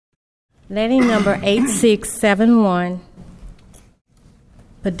Letting number 8671,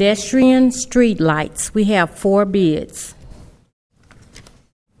 pedestrian street lights. We have 4 bids.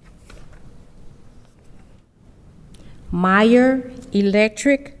 Meyer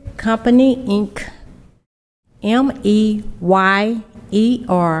Electric Company, Inc., MEYER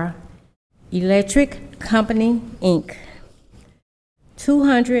Electric Company, Inc.,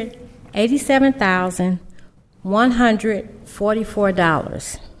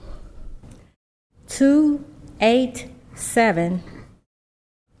 $287,144.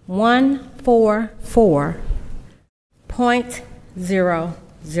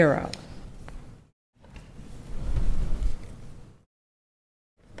 287,144.00.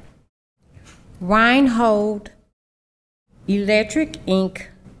 Reinhold Electric, Inc.,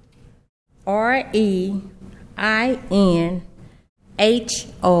 REINHOLD,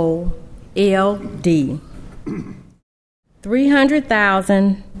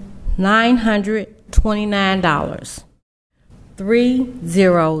 $300,929.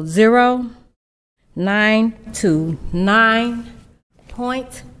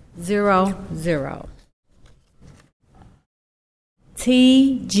 300,929.00.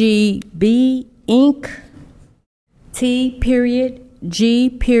 TGB, Inc., T.G.B.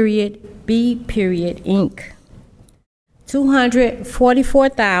 Inc.,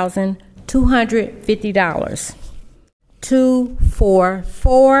 $244,250.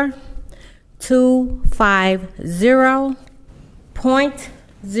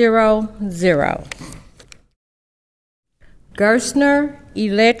 244,250.00. Gerstner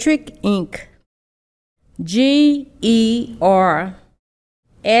Electric, Inc., GERSTNER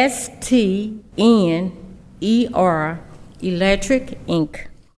Electric, Inc.,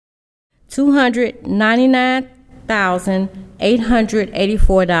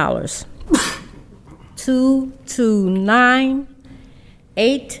 $299,884.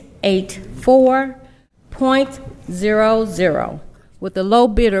 229,884.00. With the low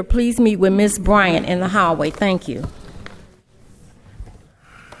bidder, please meet with Ms. Bryant in the hallway. Thank you.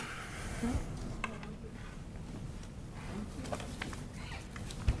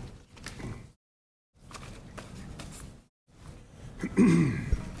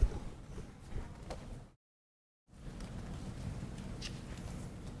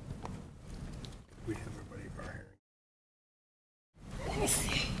 We have everybody for our hearing. Let me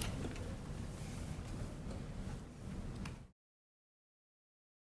see.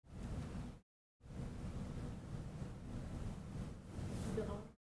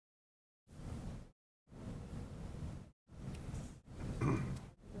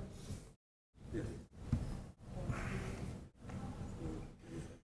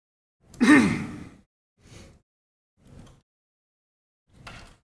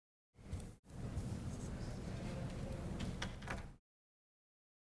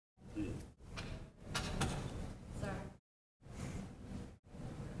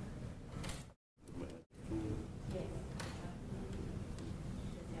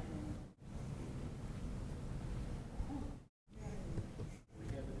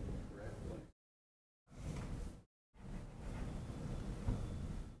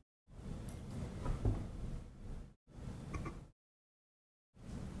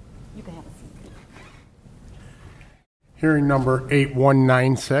 You can have a seat. Hearing number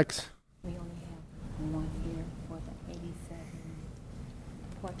 8196. We only have one here for the 87.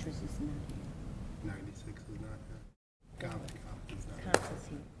 Portraits is not here. 96 is not here. Counts is not here. Counts is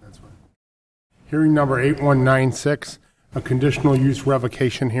here. That's right. Hearing number 8196, a conditional use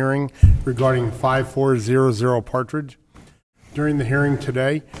revocation hearing regarding 5400 Partridge. During the hearing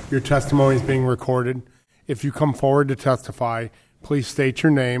today, your testimony is being recorded. If you come forward to testify, please state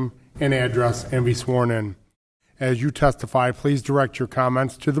your name and address and be sworn in. As you testify, please direct your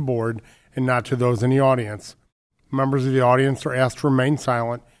comments to the board and not to those in the audience. Members of the audience are asked to remain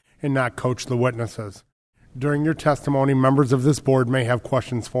silent and not coach the witnesses. During your testimony, members of this board may have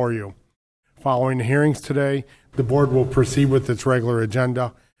questions for you. Following the hearings today, the board will proceed with its regular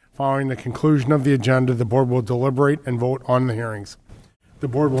agenda. Following the conclusion of the agenda, the board will deliberate and vote on the hearings. The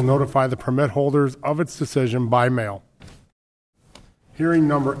board will notify the permit holders of its decision by mail. Hearing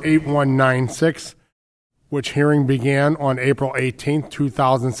number 8196, which hearing began on April 18,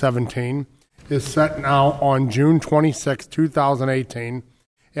 2017, is set now on June 26, 2018,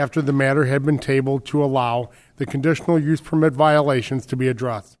 after the matter had been tabled to allow the conditional use permit violations to be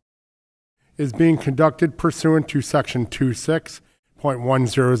addressed. It is being conducted pursuant to Section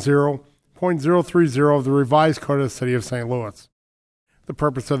 26.100.030 of the Revised Code of the City of St. Louis. The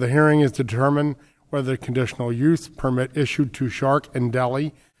purpose of the hearing is to determine whether the conditional use permit issued to Shark and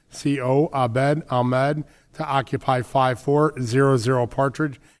Deli, C.O. Abed Ahmed, to occupy 5400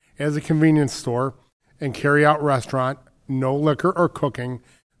 Partridge as a convenience store and carry-out restaurant, no liquor or cooking,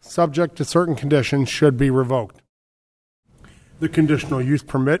 subject to certain conditions, should be revoked. The conditional use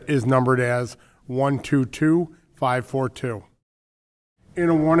permit is numbered as 122542. In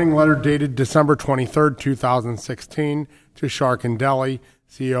a warning letter dated December 23, 2016, to Shark and Deli,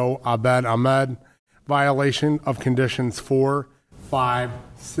 CO Abed Ahmed, violation of conditions 4, 5,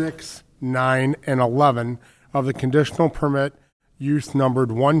 6, 9, and 11 of the conditional permit use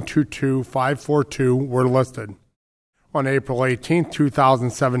numbered 122542 were listed. On April 18,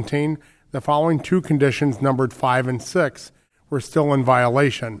 2017, the following two conditions numbered 5 and 6 were still in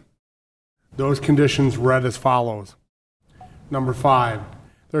violation. Those conditions read as follows. Number 5,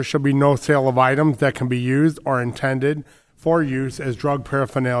 there shall be no sale of items that can be used or intended for use as drug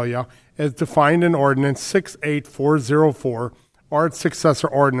paraphernalia as defined in Ordinance 68404 or its successor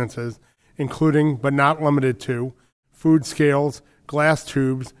ordinances, including but not limited to food scales, glass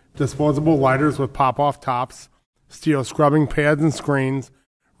tubes, disposable lighters with pop-off tops, steel scrubbing pads and screens,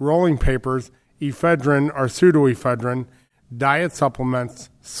 rolling papers, ephedrine or pseudoephedrine, diet supplements,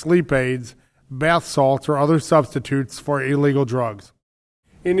 sleep aids, bath salts, or other substitutes for illegal drugs.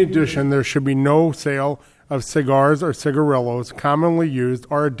 In addition, there should be no sale of cigars or cigarillos commonly used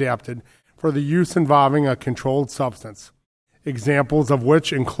or adapted for the use involving a controlled substance, examples of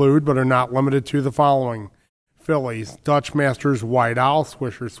which include but are not limited to the following: Phillies, Dutch Masters, White Owl,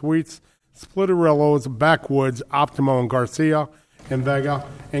 Swisher Sweets, Splitterillos, Backwoods, Optimo and Garcia, and Vega,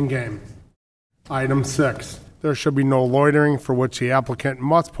 and Game. Item 6. There should be no loitering, for which the applicant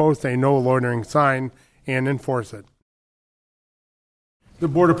must post a no loitering sign and enforce it. The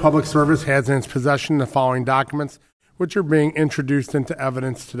Board of Public Service has in its possession the following documents, which are being introduced into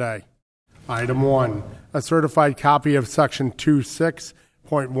evidence today. Item 1, a certified copy of Section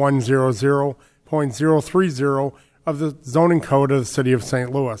 26.100.030 of the Zoning Code of the City of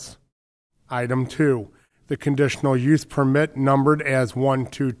St. Louis. Item 2, the conditional use permit numbered as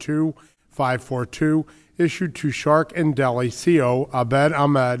 122542 issued to Shark and Deli, CO Abed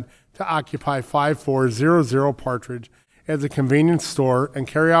Ahmed, to occupy 5400 Partridge as a convenience store and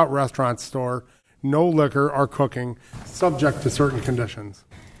carry-out restaurant store, no liquor or cooking, subject to certain conditions.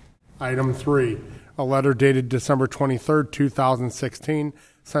 Item 3, a letter dated December 23, 2016,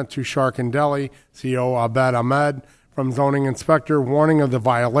 sent to Shark and Deli, CO Abed Ahmed, from Zoning Inspector, warning of the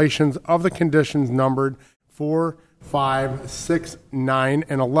violations of the conditions numbered 4, 5, 6, 9,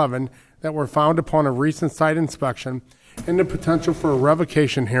 and 11 that were found upon a recent site inspection, and the potential for a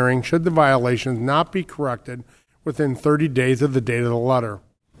revocation hearing should the violations not be corrected within 30 days of the date of the letter.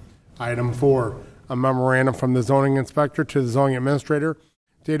 Item 4, a memorandum from the Zoning Inspector to the Zoning Administrator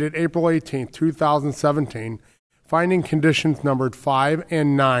dated April 18, 2017, finding conditions numbered 5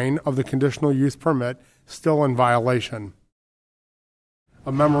 and 9 of the conditional use permit still in violation.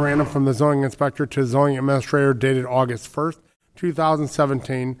 A memorandum from the Zoning Inspector to the Zoning Administrator dated August 1,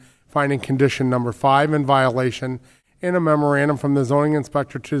 2017, finding condition number 5 in violation, and a memorandum from the Zoning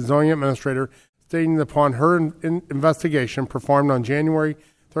Inspector to the Zoning Administrator stating that upon her investigation performed on January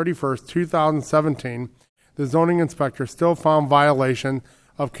 31, 2017, the Zoning Inspector still found violation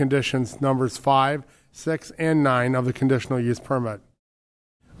of conditions numbers 5, 6, and 9 of the conditional use permit.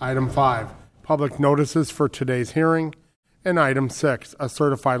 Item 5, public notices for today's hearing. And item 6, a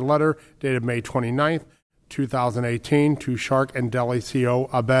certified letter dated May 29, 2018, to Shark and Deli, CO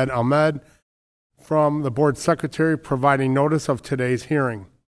Abed Ahmed, from the Board Secretary providing notice of today's hearing.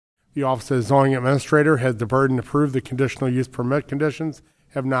 The Office of the Zoning Administrator has the burden to prove the conditional use permit conditions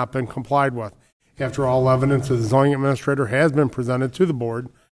have not been complied with. After all evidence of the Zoning Administrator has been presented to the Board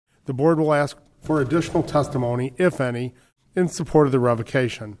will ask for additional testimony, if any, in support of the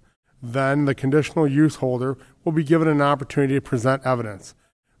revocation. Then the conditional use holder will be given an opportunity to present evidence.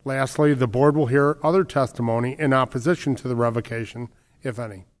 Lastly, the Board will hear other testimony in opposition to the revocation, if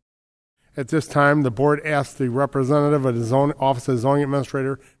any. At this time, the Board asks the representative of the Office of the Zoning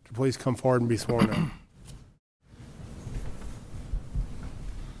Administrator to please come forward and be sworn in.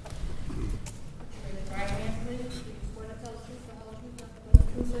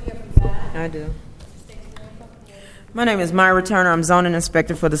 I do. My name is Myra Turner. I'm zoning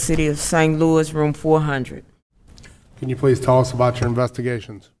inspector for the City of St. Louis, room 400. Can you please tell us about your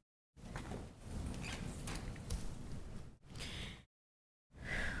investigations?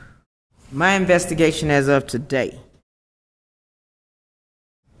 My investigation as of today.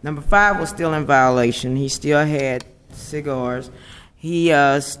 Number 5 was still in violation. He still had cigars. He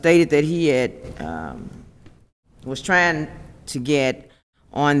stated that he had was trying to get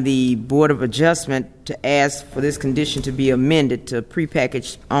on the Board of Adjustment to ask for this condition to be amended to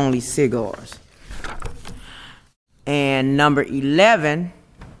prepackaged only cigars. And number 11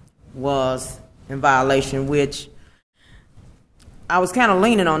 was in violation, which I was kind of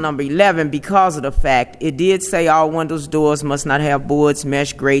leaning on number 11 because of the fact it did say all windows, doors must not have boards,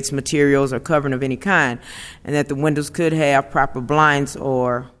 mesh, grates, materials, or covering of any kind, and that the windows could have proper blinds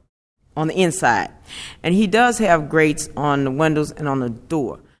or on the inside. And he does have grates on the windows and on the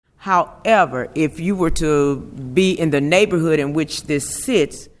door. However, if you were to be in the neighborhood in which this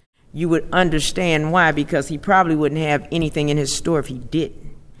sits, you would understand why, because he probably wouldn't have anything in his store if he didn't.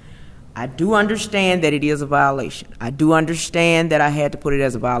 I do understand that it is a violation. I do understand that I had to put it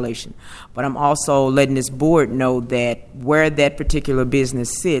as a violation. But I'm also letting this board know that where that particular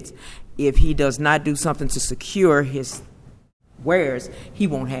business sits, if he does not do something to secure his wares, he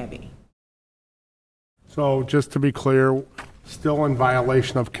won't have any. So just to be clear, still in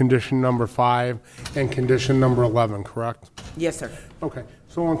violation of condition number 5 and condition number 11, correct? Yes, sir. Okay.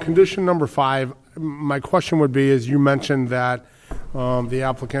 So on condition number 5, my question would be, as you mentioned that the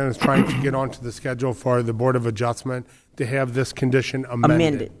applicant is trying to get onto the schedule for the Board of Adjustment to have this condition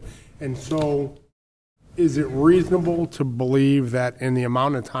amended. And so is it reasonable to believe that in the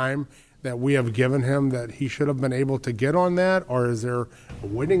amount of time that we have given him that he should have been able to get on that, or is there a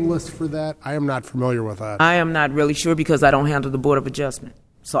waiting list for that? I am not familiar with that. I am not really sure because I don't handle the Board of Adjustment,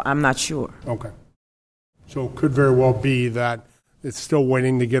 so I'm not sure. Okay. So it could very well be that it's still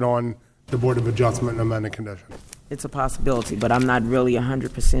waiting to get on the Board of Adjustment and amend the condition. It's a possibility, but I'm not really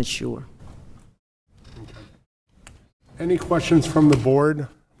 100% sure. Okay. Any questions from the board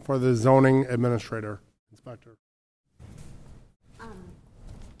for the zoning administrator, inspector?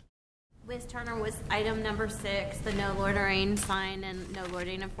 Liz Turner, was item number 6, the no loitering sign and no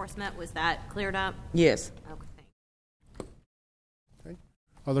loitering enforcement, was that cleared up? Yes. Okay, thanks. Okay.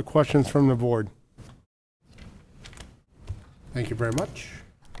 Other questions from the board? Thank you very much.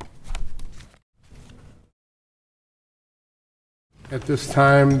 At this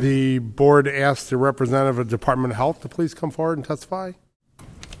time, the board asks the representative of Department of Health to please come forward and testify.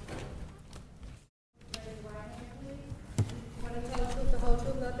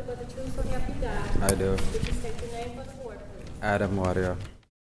 I do. Adam Warrior.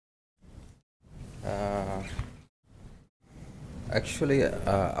 Actually,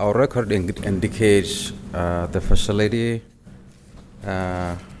 our record indicates the facility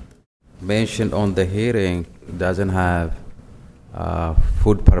mentioned on the hearing doesn't have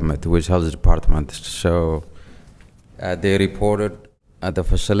food permit with health department. So they reported the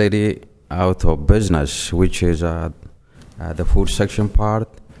facility out of business, which is the food section part,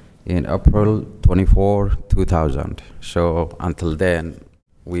 in April 24, 2000. So until then,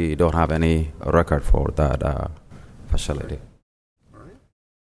 we don't have any record for that facility. All right.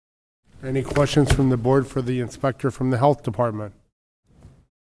 Any questions from the board for the inspector from the health department?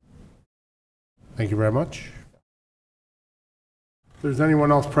 Thank you very much. If there's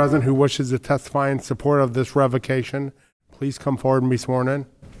anyone else present who wishes to testify in support of this revocation, please come forward and be sworn in.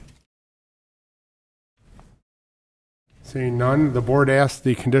 Seeing none, the board asks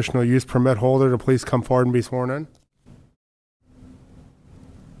the conditional use permit holder to please come forward and be sworn in.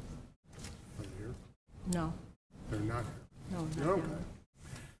 No. They're not. No, not Okay. now.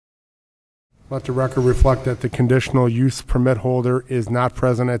 Let the record reflect that the conditional use permit holder is not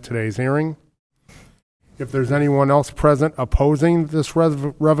present at today's hearing. If there's anyone else present opposing this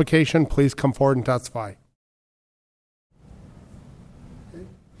revocation, please come forward and testify.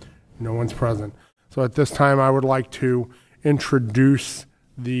 No one's present. So at this time, I would like to introduce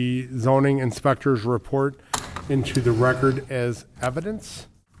the zoning inspector's report into the record as evidence.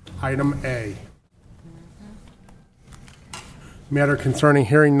 Item A. Matter concerning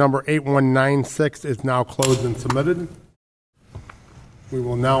hearing number 8196 is now closed and submitted. We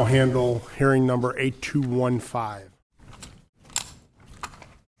will now handle hearing number 8215.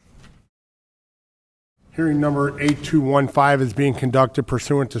 Hearing number 8215 is being conducted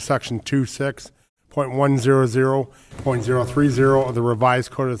pursuant to section 26.100.030 of the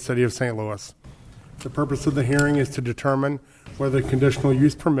revised code of the city of St. Louis. The purpose of the hearing is to determine whether the conditional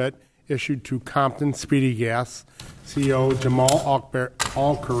use permit issued to Compton Speedy Gas CO Jamal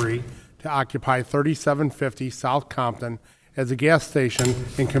Alkari to occupy 3750 South Compton as a gas station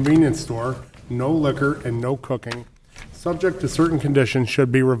and convenience store, no liquor and no cooking, subject to certain conditions,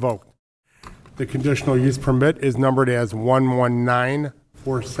 should be revoked. The conditional use permit is numbered as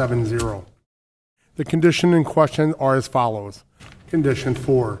 119470. The conditions in question are as follows. Condition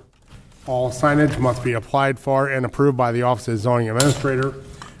 4. All signage must be applied for and approved by the Office of Zoning Administrator.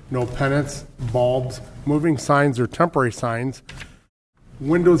 No pennants, bulbs, moving signs, or temporary signs.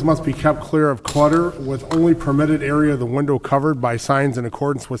 Windows must be kept clear of clutter, with only permitted area of the window covered by signs in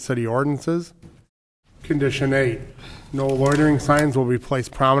accordance with city ordinances. Condition 8, no loitering signs will be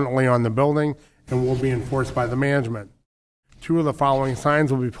placed prominently on the building and will be enforced by the management. 2 of the following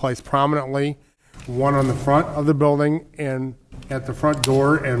signs will be placed prominently, one on the front of the building and at the front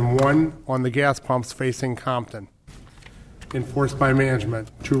door, and one on the gas pumps facing Compton. Enforced by management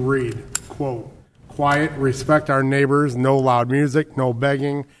to read, quote, quiet, respect our neighbors, no loud music, no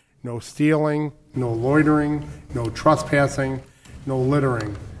begging, no stealing, no loitering, no trespassing, no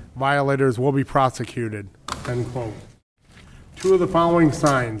littering. Violators will be prosecuted, end quote. 2 of the following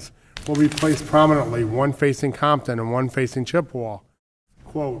signs will be placed prominently, one facing Compton and one facing Chippewa.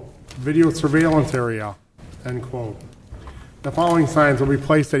 Quote, video surveillance area, end quote. The following signs will be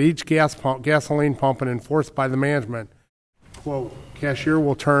placed at each gasoline pump and enforced by the management. Quote, cashier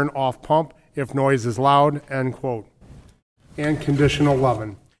will turn off pump if noise is loud, end quote. And Condition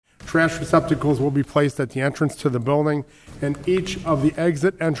 11, trash receptacles will be placed at the entrance to the building and each of the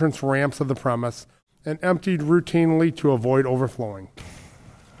exit entrance ramps of the premise and emptied routinely to avoid overflowing.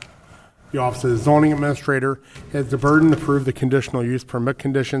 The Office of the Zoning Administrator has the burden to prove the conditional use permit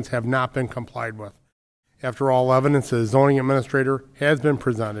conditions have not been complied with. After all evidence of the Zoning Administrator has been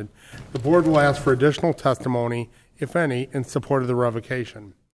presented, the Board will ask for additional testimony, if any, in support of the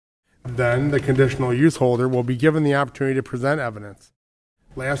revocation. Then, the conditional use holder will be given the opportunity to present evidence.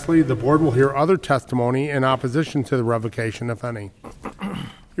 Lastly, the Board will hear other testimony in opposition to the revocation, if any.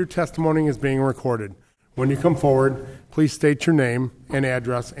 Your testimony is being recorded. When you come forward, please state your name and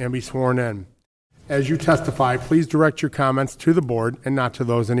address and be sworn in. As you testify, please direct your comments to the Board and not to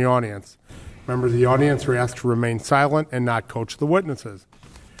those in the audience. Members of the audience are asked to remain silent and not coach the witnesses.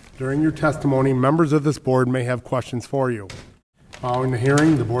 During your testimony, members of this Board may have questions for you. Following the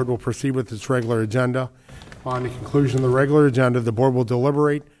hearing, the Board will proceed with its regular agenda. On the conclusion of the regular agenda, the Board will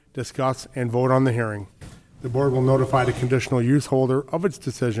deliberate, discuss, and vote on the hearing. The Board will notify the conditional use holder of its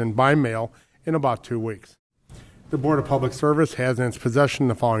decision by mail in about 2 weeks. The Board of Public Service has in its possession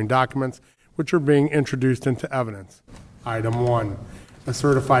the following documents, which are being introduced into evidence. Item 1, a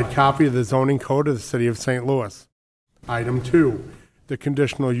certified copy of the zoning code of the City of St. Louis. Item 2, the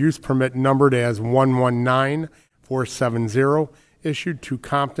conditional use permit numbered as 119470, issued to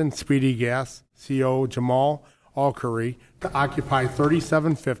Compton Speedy Gas, CO Jamal Alkari, to occupy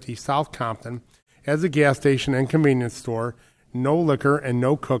 3750 South Compton as a gas station and convenience store, no liquor and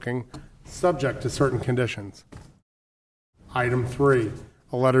no cooking, subject to certain conditions. Item 3,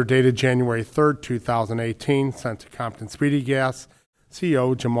 a letter dated January 3rd, 2018, sent to Compton Speedy Gas,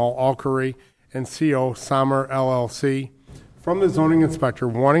 CO Jamal Alkari, and CO Samer LLC, from the zoning inspector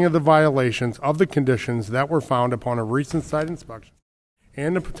warning of the violations of the conditions that were found upon a recent site inspection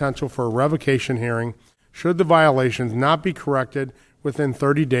and the potential for a revocation hearing should the violations not be corrected within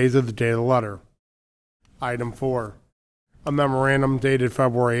 30 days of the date of the letter. Item 4, a memorandum dated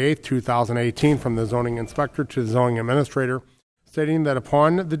February 8, 2018 from the zoning inspector to the zoning administrator stating that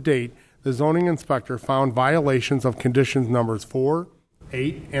upon the date the zoning inspector found violations of conditions numbers 4,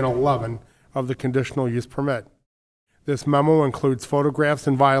 8, and 11 of the conditional use permit. This memo includes photographs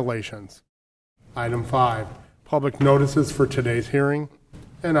and violations. Item 5, public notices for today's hearing.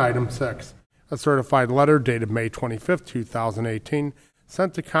 And item 6, a certified letter dated May 25, 2018,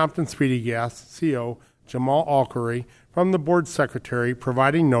 sent to Compton Speedy Gas, CO Jamal Alkari, from the Board Secretary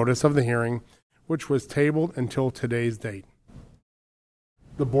providing notice of the hearing, which was tabled until today's date.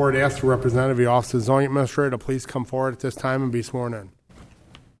 The Board asks the representative of the Office of the Zoning Administrator to please come forward at this time and be sworn in.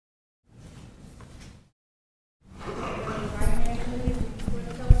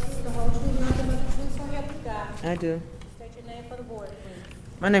 I do. State your name for the Board, please.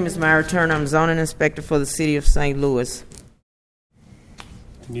 My name is Myra Turner. I'm zoning inspector for the City of St. Louis.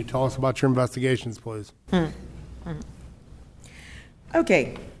 Can you tell us about your investigations, please?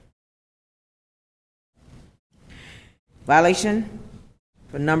 Okay. Violation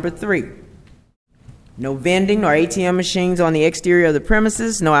for number 3. No vending or ATM machines on the exterior of the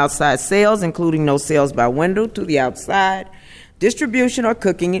premises, no outside sales, including no sales by window to the outside, distribution or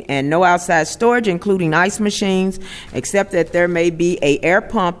cooking, and no outside storage, including ice machines, except that there may be an air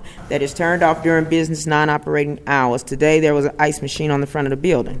pump that is turned off during business non-operating hours. Today, there was an ice machine on the front of the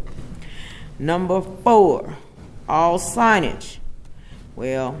building. Number 4, all signage.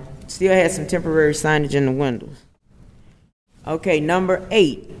 Well, still had some temporary signage in the windows. Okay, number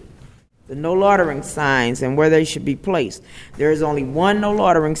 8, the no loitering signs and where they should be placed. There is only one no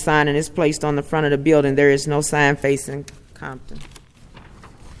loitering sign, and it's placed on the front of the building. There is no sign facing Compton.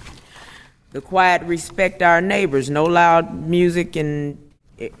 The quiet, respect our neighbors. No loud music and,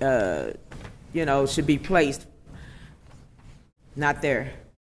 should be placed. Not there.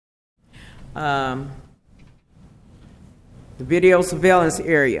 The video surveillance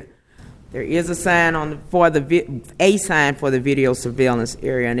area. There is a sign for the video surveillance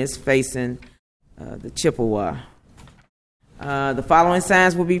area, and it's facing the Chippewa. The following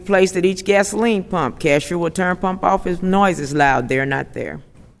signs will be placed at each gasoline pump. Cashier will turn pump off if noise is loud. They're not there.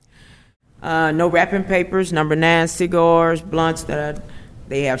 No wrapping papers. Number 9, cigars, blunts.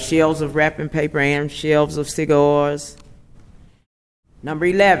 They have shelves of wrapping paper and shelves of cigars. Number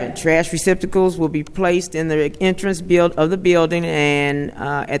 11, trash receptacles will be placed in the entrance of the building and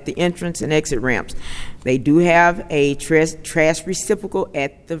at the entrance and exit ramps. They do have a trash receptacle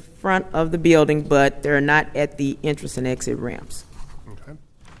at the front of the building, but they're not at the entrance and exit ramps. Okay.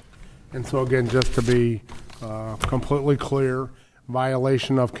 And so again, just to be completely clear,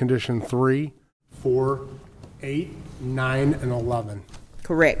 violation of condition 3, 4, 8, 9, and 11.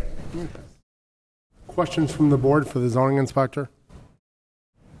 Correct. Okay. Questions from the board for the zoning inspector?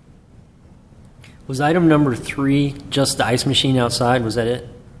 Was item number 3 just the ice machine outside? Was that it?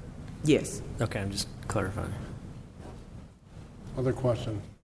 Yes. Okay, I'm just clarifying. Other questions?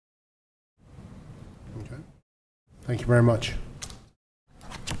 Okay. Thank you very much.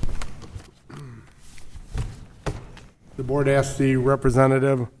 The board asks the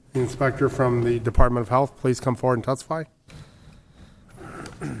representative, the inspector from the Department of Health, please come forward and testify.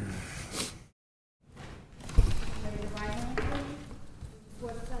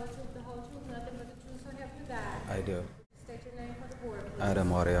 I do. State your name for the board, please.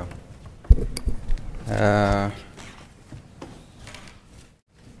 Adam Oreo.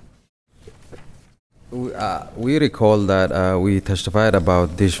 We recall that we testified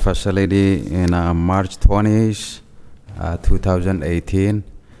about this facility in March 20th, 2018.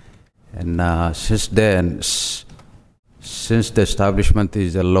 And since then, since the establishment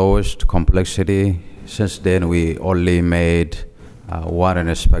is the lowest complexity, since then we only made one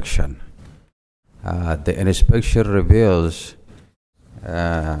inspection. The inspection reveals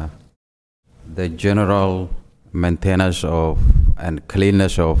the general maintenance of and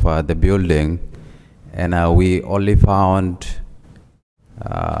cleanness of the building, and we only found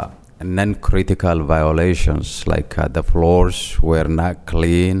non-critical violations, like the floors were not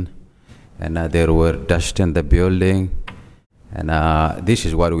clean, and there were dust in the building, and this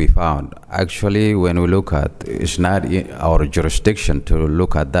is what we found. Actually, when we look at, it's not in our jurisdiction to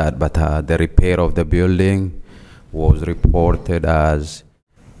look at that, but the repair of the building was reported as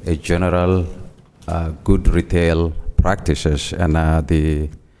a general good retail practices, and the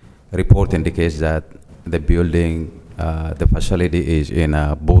report indicates that the building, the facility is in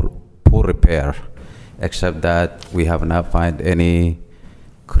a poor repair, except that we have not found any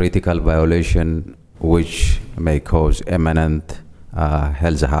critical violation which may cause imminent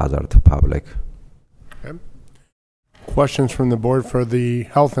health hazard to public. Okay. Questions from the board for the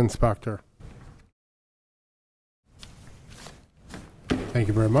health inspector? Thank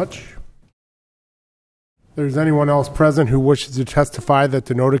you very much. If there's anyone else present who wishes to testify that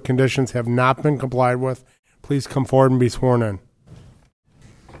the noted conditions have not been complied with, please come forward and be sworn in.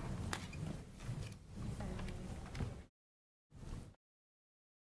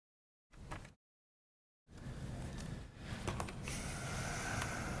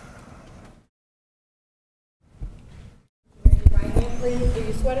 Please, do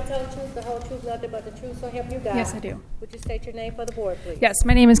you swear to tell the truth, the whole truth, nothing but the truth, so help you God? Yes, I do. Would you state your name for the board, please? Yes,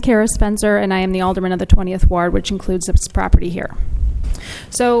 my name is Kara Spencer, and I am the alderman of the 20th Ward, which includes this property here.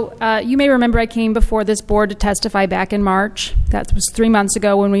 So you may remember I came before this board to testify back in March. That was 3 months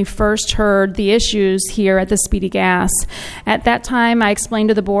ago when we first heard the issues here at the Speedy Gas. At that time, I explained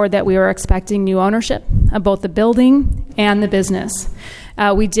to the board that we were expecting new ownership of both the building and the business.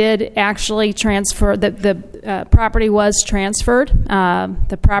 We did actually transfer, the property was transferred.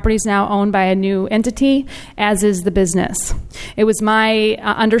 The property is now owned by a new entity, as is the business. It was my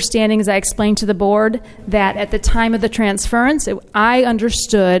understanding, as I explained to the board, that at the time of the transference, I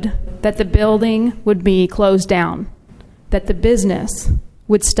understood that the building would be closed down, that the business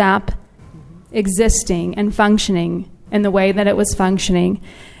would stop existing and functioning in the way that it was functioning.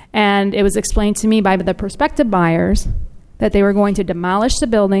 And it was explained to me by the prospective buyers that they were going to demolish the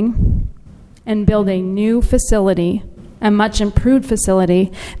building and build a new facility, a much improved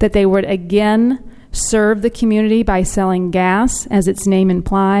facility, that they would again serve the community by selling gas, as its name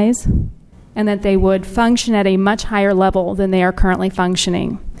implies, and that they would function at a much higher level than they are currently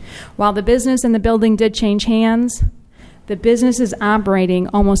functioning. While the business and the building did change hands, the business is operating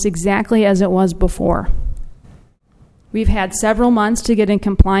almost exactly as it was before. We've had several months to get in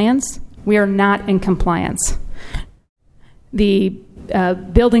compliance. We are not in compliance. The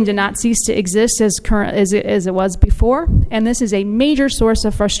building did not cease to exist as it was before, and this is a major source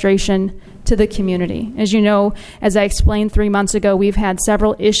of frustration to the community. As you know, as I explained 3 months ago, we've had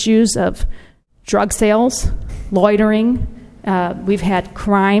several issues of drug sales, loitering. We've had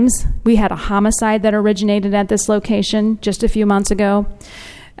crimes. We had a homicide that originated at this location just a few months ago.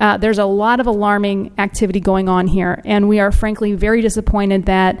 There's a lot of alarming activity going on here, and we are frankly very disappointed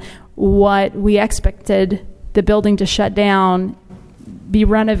that what we expected, the building to shut down, be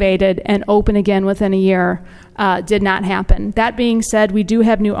renovated, and open again within a year, did not happen. That being said, we do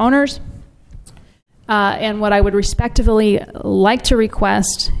have new owners, and what I would respectfully like to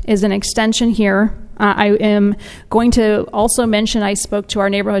request is an extension here. I am going to also mention I spoke to our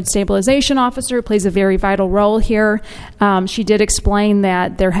neighborhood stabilization officer, who plays a very vital role here. She did explain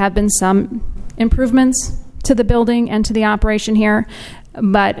that there have been some improvements to the building and to the operation here,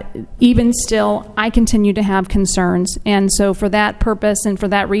 but even still, I continue to have concerns. And so for that purpose and for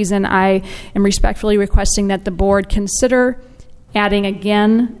that reason, I am respectfully requesting that the board consider adding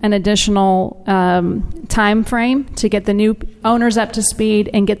again an additional time frame to get the new owners up to speed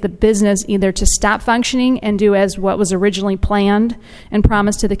and get the business either to stop functioning and do as what was originally planned and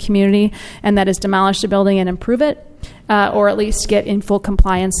promised to the community, and that is demolish the building and improve it, or at least get in full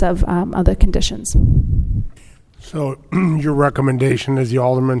compliance of other conditions. So your recommendation as the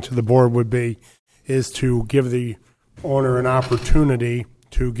alderman to the board would be is to give the owner an opportunity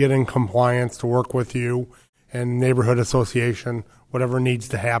to get in compliance, to work with you and neighborhood association, whatever needs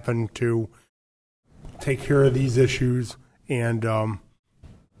to happen to take care of these issues and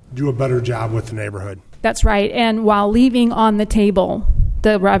do a better job with the neighborhood. That's right. And while leaving on the table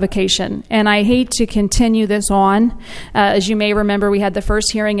the revocation, and I hate to continue this on. As you may remember, we had the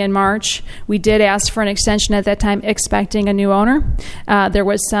first hearing in March. We did ask for an extension at that time, expecting a new owner. There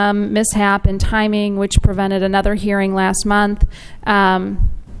was some mishap in timing, which prevented another hearing last month. And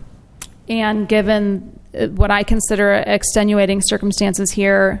given what I consider extenuating circumstances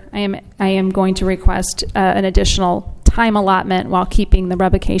here, I am going to request an additional time allotment while keeping the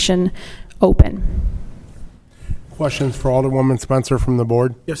revocation open. Questions for Alderwoman Spencer from the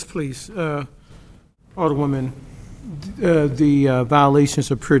board? Yes, please. Alderwoman, the violations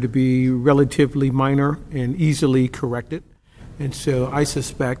appear to be relatively minor and easily corrected. And so I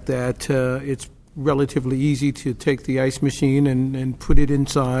suspect that it's relatively easy to take the ice machine and put it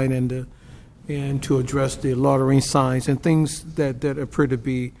inside and to address the loitering signs and things that appear to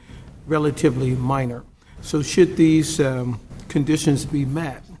be relatively minor. So should these conditions be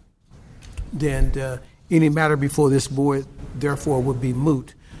met, then any matter before this board, therefore, would be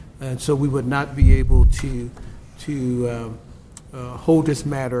moot. And so we would not be able to hold this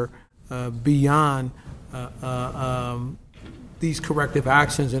matter beyond these corrective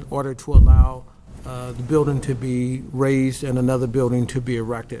actions in order to allow the building to be raised and another building to be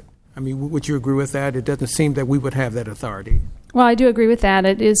erected. I mean, would you agree with that? It doesn't seem that we would have that authority. Well, I do agree with that.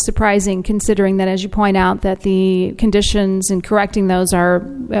 It is surprising, considering that, as you point out, that the conditions in correcting those are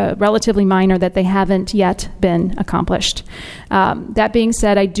relatively minor, that they haven't yet been accomplished. That being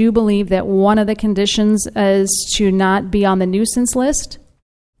said, I do believe that one of the conditions is to not be on the nuisance list,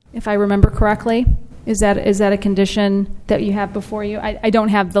 if I remember correctly. Is that a condition that you have before you? I don't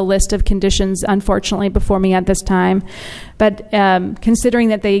have the list of conditions, unfortunately, before me at this time. But considering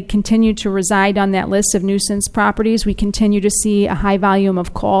that they continue to reside on that list of nuisance properties, we continue to see a high volume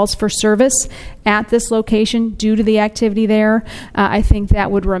of calls for service at this location due to the activity there. I think that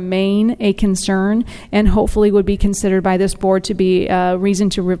would remain a concern and hopefully would be considered by this board to be a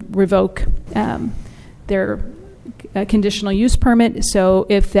reason to revoke their conditional use permit. So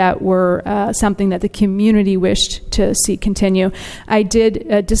if that were something that the community wished to see continue. I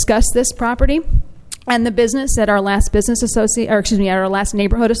did discuss this property and the business at our last our last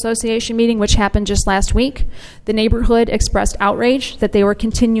neighborhood association meeting, which happened just last week. The neighborhood expressed outrage that they were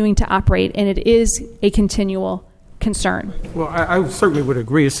continuing to operate, and it is a continual concern. Well, I certainly would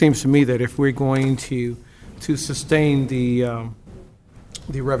agree. It seems to me that if we're going to sustain the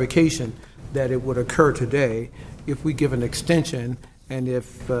revocation, that it would occur today. If we give an extension and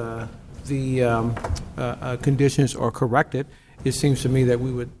if the conditions are corrected, it seems to me that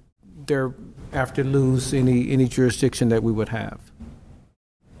we would thereafter lose any jurisdiction that we would have.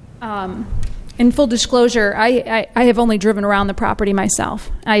 In full disclosure, I have only driven around the property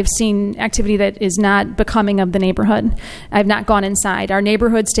myself. I've seen activity that is not becoming of the neighborhood. I've not gone inside. Our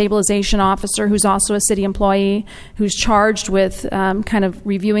neighborhood stabilization officer, who's also a city employee, who's charged with kind of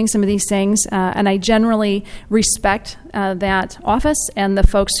reviewing some of these things, and I generally respect that office and the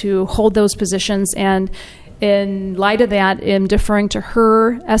folks who hold those positions. And in light of that, am deferring to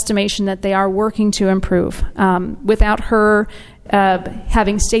her estimation that they are working to improve. Without her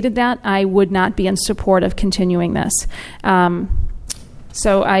having stated that, I would not be in support of continuing this. With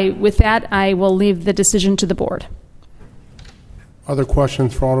that, I will leave the decision to the board. Other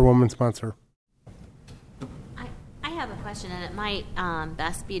questions for Alderwoman Spencer? I have a question, and it might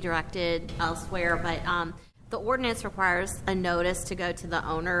best be directed elsewhere, but the ordinance requires a notice to go to the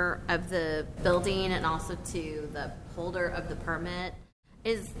owner of the building and also to the holder of the permit.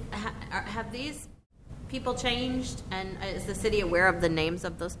 Have these people changed, and is the city aware of the names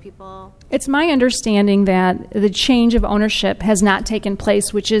of those people? It's my understanding that the change of ownership has not taken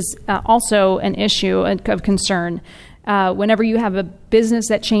place, which is also an issue of concern. Whenever you have a business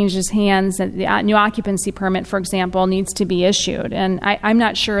that changes hands, the new occupancy permit, for example, needs to be issued. And I'm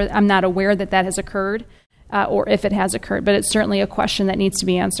not aware that has occurred, or if it has occurred, but it's certainly a question that needs to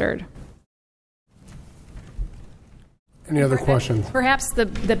be answered. Any other questions? Perhaps the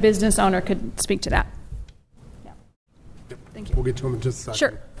business owner could speak to that. Yeah. Thank you. We'll get to them in just a second.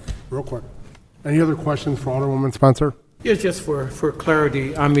 Sure. Real quick. Any other questions for Alderwoman Spencer? Yeah, just for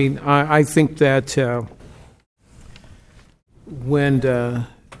clarity, I mean, I think that when the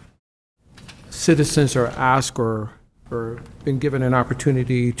citizens are asked or been given an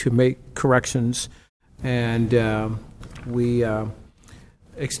opportunity to make corrections, and we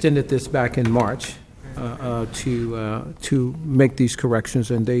extended this back in March to make these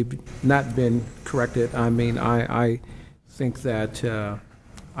corrections, and they've not been corrected. I mean, I think that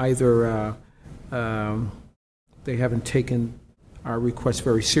either they haven't taken our request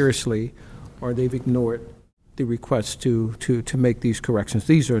very seriously, or they've ignored the request to make these corrections.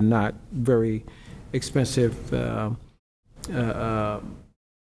 These are not very expensive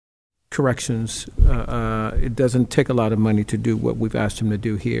corrections. It doesn't take a lot of money to do what we've asked them to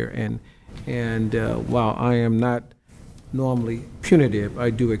do here. And while I am not normally punitive, I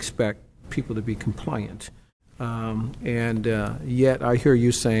do expect people to be compliant. Yet I hear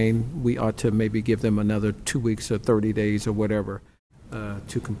you saying we ought to maybe give them another 2 weeks or 30 days or whatever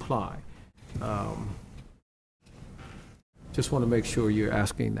to comply. Just want to make sure you're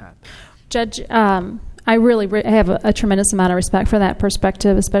asking that. Judge, I really have a tremendous amount of respect for that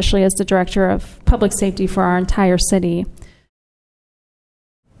perspective, especially as the director of public safety for our entire city.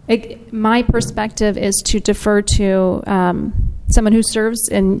 My perspective is to defer to someone who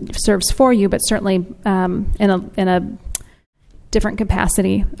serves for you, but certainly in a different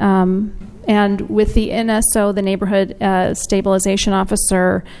capacity. And with the NSO, the Neighborhood Stabilization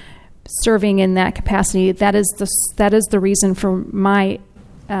Officer, serving in that capacity, that is the reason for my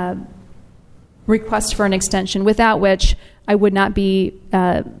request for an extension, without which I would not be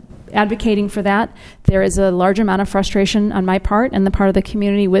advocating for that. There is a large amount of frustration on my part and the part of the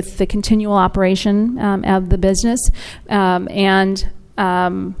community with the continual operation of the business.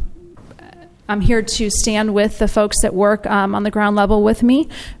 I'm here to stand with the folks that work on the ground level with me,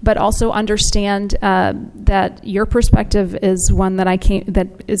 but also understand that your perspective is one that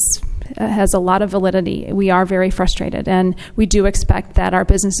has a lot of validity. We are very frustrated, and we do expect that our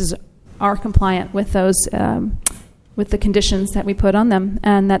businesses are compliant with those with the conditions that we put on them,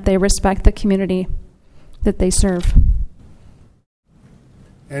 and that they respect the community that they serve.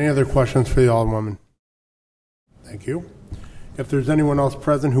 Any other questions for the Alderwoman? Thank you. If there's anyone else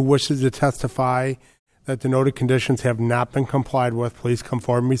present who wishes to testify that the noted conditions have not been complied with, please come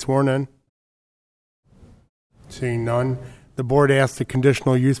forward and be sworn in. Seeing none, the board asks the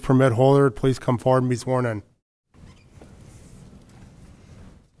conditional use permit holder, please come forward and be sworn in.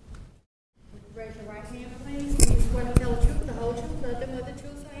 Raise your right hand, please. Do you swear to tell the truth, the whole truth, nothing but the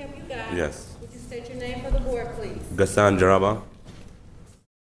truth, so help you God? Yes. Would you state your name for the board, please? Ghassan Jaraba.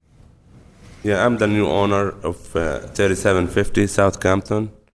 Yeah, I'm the new owner of 3750 South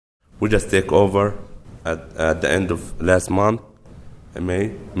Campton. We just take over at the end of last month,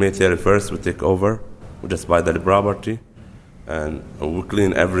 May 31st. We take over. We just buy the property, and we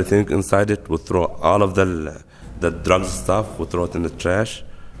clean everything inside it. We throw all of the drug stuff. We throw it in the trash.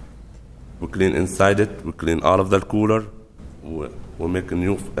 We clean inside it. We clean all of the cooler. We make a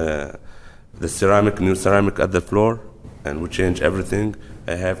new new ceramic at the floor, and we change everything.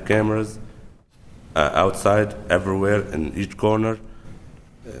 I have cameras. Outside, everywhere, in each corner,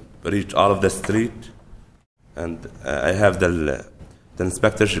 reach all of the street, and I have the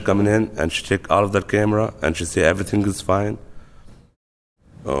inspector. She coming in and she check all of the camera and she say everything is fine.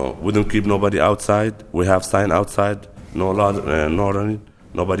 We don't keep nobody outside. We have sign outside. No law, no running.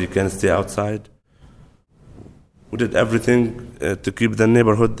 Nobody can stay outside. We did everything to keep the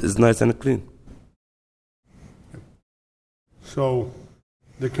neighborhood is nice and clean. So,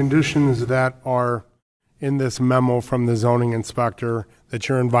 the conditions that are in this memo from the zoning inspector that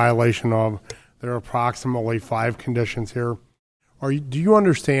you're in violation of. There are approximately 5 conditions here. Do you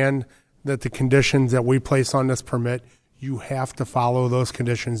understand that the conditions that we place on this permit, you have to follow those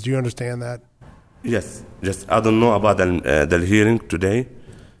conditions? Do you understand that? Yes, just I don't know about the hearing today.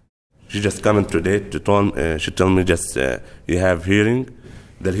 She just coming today to she told me just you have hearing.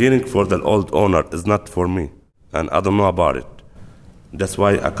 The hearing for the old owner is not for me, and I don't know about it. That's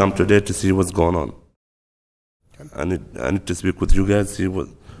why I come today to see what's going on. I need to speak with you guys, see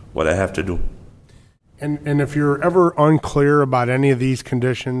what I have to do. And if you're ever unclear about any of these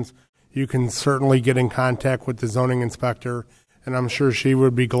conditions, you can certainly get in contact with the zoning inspector, and I'm sure she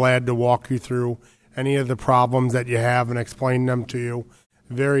would be glad to walk you through any of the problems that you have and explain them to you.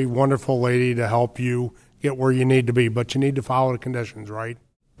 Very wonderful lady to help you get where you need to be, but you need to follow the conditions, right?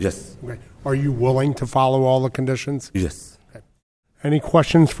 Yes. Okay. Are you willing to follow all the conditions? Yes. Okay. Any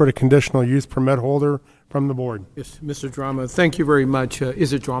questions for the conditional use permit holder from the board? Yes, Mr. Drama, thank you very much.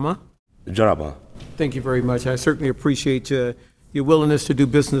 Is it Drama? Jaraba. Thank you very much. I certainly appreciate your willingness to do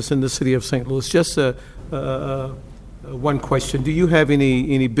business in the city of St. Louis. Just one question. Do you have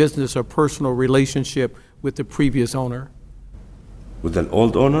any business or personal relationship with the previous owner? With an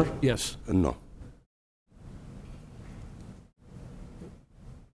old owner? Yes. No.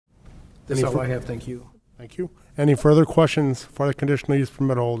 That's all I have. Thank you. Thank you. Any further questions for the conditional use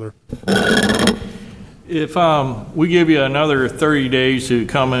permit holder? If we give you another 30 days to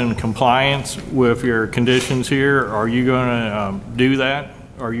come in compliance with your conditions here, are you going to do that?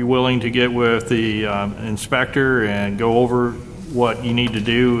 Are you willing to get with the inspector and go over what you need to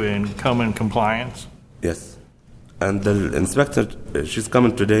do and come in compliance? Yes. And the inspector, she's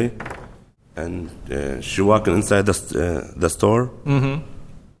coming today, and she walking inside the store. Mm-hmm.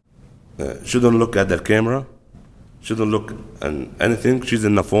 She don't look at the camera. She don't look at anything. She's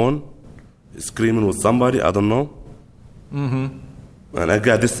in the phone, screaming with somebody. I don't know. Mm-hmm. And I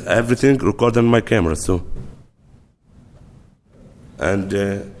got this everything recorded on my camera. So,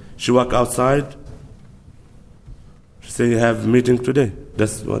 and she walk outside. She say, "You have a meeting today."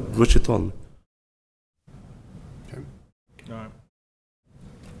 That's what she told me. Okay. All right.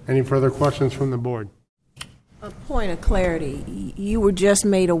 Any further questions from the board? A point of clarity. You were just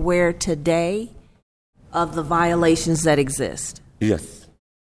made aware today of the violations that exist. Yes.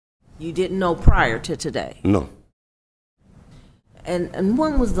 You didn't know prior to today. No. And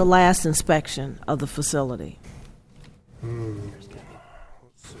when was the last inspection of the facility?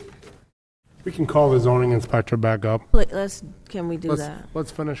 We can call the zoning inspector back up. Can we do that?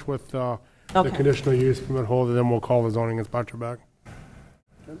 Let's finish with the Okay. conditional use permit holder, then we'll call the zoning inspector back.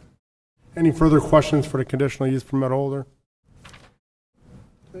 Any further questions for the conditional use permit holder?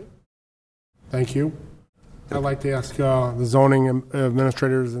 Thank you. I'd like to ask the zoning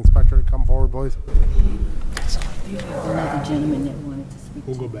administrator's inspector to come forward, please. You have another gentleman that wanted to speak.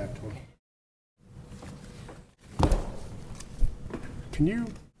 We'll go back to him.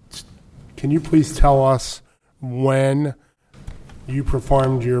 Can you please tell us when you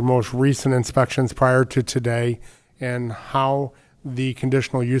performed your most recent inspections prior to today, and how the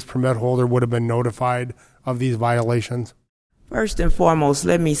conditional use permit holder would have been notified of these violations? First and foremost,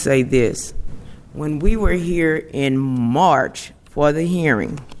 let me say this. When we were here in March for the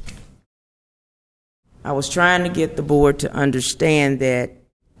hearing, I was trying to get the board to understand that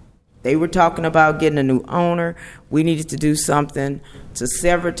they were talking about getting a new owner. We needed to do something to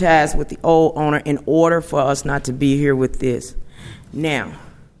sever ties with the old owner in order for us not to be here with this. Now,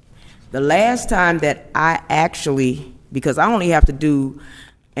 the last time that I actually, because I only have to do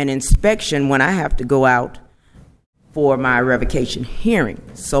an inspection when I have to go out for my revocation hearing.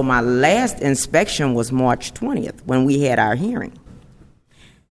 So my last inspection was March 20th when we had our hearing.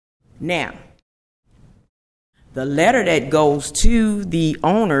 Now, the letter that goes to the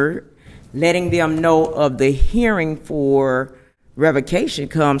owner letting them know of the hearing for revocation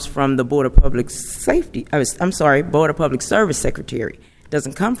comes from the Board of Public Safety, Board of Public Service Secretary. It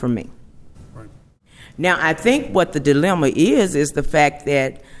doesn't come from me. Right. Now, I think what the dilemma is the fact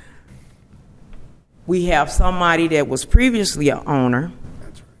that we have somebody that was previously an owner.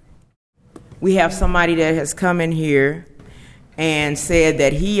 That's right. We have somebody that has come in here and said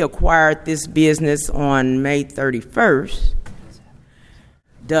that he acquired this business on May 31st,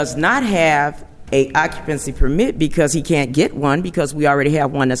 does not have a occupancy permit because he can't get one because we already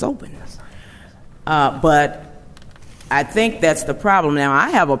have one that's open. But I think that's the problem. Now,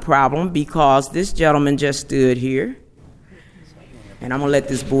 I have a problem because this gentleman just stood here, and I'm going to let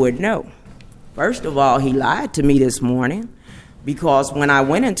this board know. First of all, he lied to me this morning because when I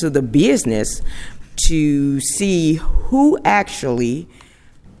went into the business to see who actually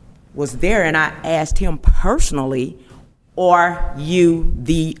was there, and I asked him personally, "Are you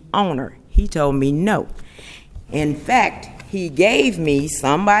the owner?" He told me no. In fact, he gave me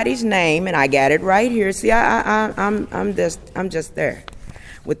somebody's name, and I got it right here. See, I'm just there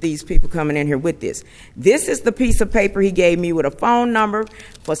with these people coming in here with this. This is the piece of paper he gave me with a phone number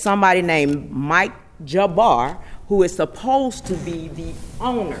for somebody named Mike Jabbar, who is supposed to be the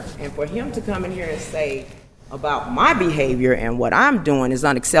owner. And for him to come in here and say about my behavior and what I'm doing is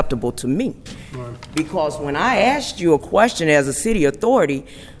unacceptable to me. Right. Because when I asked you a question as a city authority,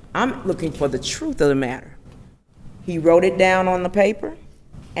 I'm looking for the truth of the matter. He wrote it down on the paper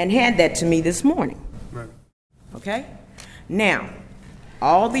and handed that to me this morning. Right. Okay? Now,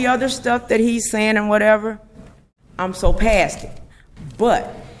 all the other stuff that he's saying and whatever, I'm so past it.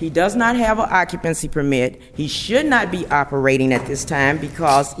 But he does not have an occupancy permit. He should not be operating at this time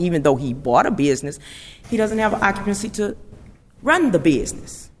because even though he bought a business, he doesn't have an occupancy to run the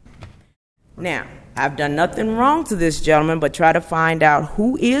business. Now, I've done nothing wrong to this gentleman but try to find out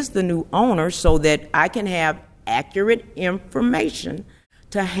who is the new owner so that I can have accurate information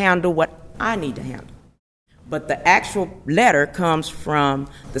to handle what I need to handle. But the actual letter comes from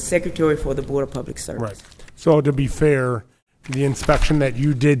the Secretary for the Board of Public Service. Right. So to be fair, the inspection that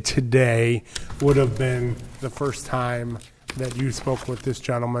you did today would have been the first time that you spoke with this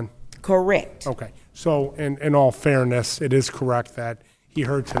gentleman? Correct. Okay. So in all fairness, it is correct that he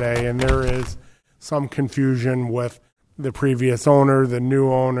heard today, and there is some confusion with the previous owner, the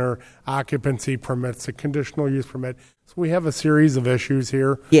new owner, occupancy permits, a conditional use permit. So we have a series of issues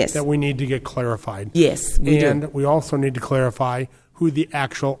here that we need to get clarified. Yes, we do. And we also need to clarify who the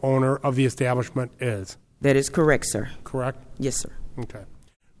actual owner of the establishment is. That is correct, sir. Correct? Yes, sir. Okay.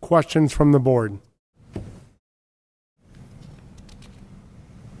 Questions from the board?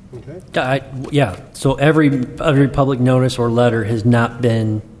 Okay. Yeah. So every public notice or letter has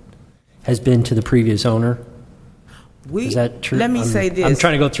been to the previous owner. Is that true? Let me say this. I'm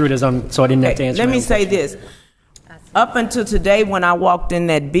trying to go through it so I didn't have to answer. Let me say this. Up until today, when I walked in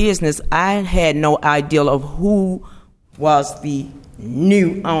that business, I had no idea of who was the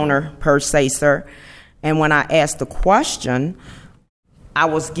new owner per se, sir. And when I asked the question, I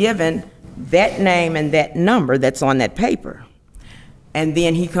was given that name and that number that's on that paper. And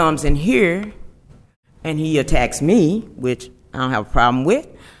then he comes in here and he attacks me, which I don't have a problem with,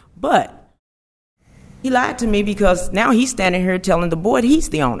 but he lied to me because now he's standing here telling the board he's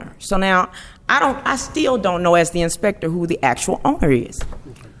the owner. So now I still don't know as the inspector who the actual owner is.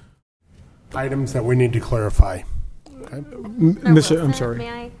 Items that we need to clarify. Okay. I'm sorry.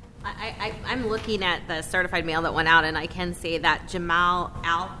 May I'm looking at the certified mail that went out, and I can say that Jamal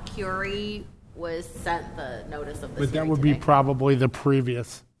Al-Khoury was sent the notice of this. But that would be probably the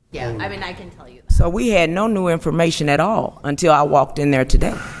previous. Yeah, owner. I mean, I can tell you that. So we had no new information at all until I walked in there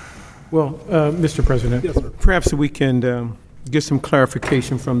today. Well, Mr. President, yes, sir. Perhaps we can get some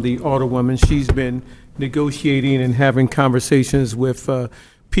clarification from the Alderwoman. She's been negotiating and having conversations with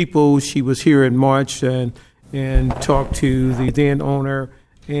people. She was here in March and talked to the then owner,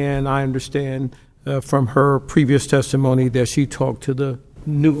 and I understand from her previous testimony that she talked to the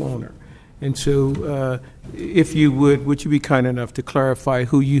new owner. And so if you would you be kind enough to clarify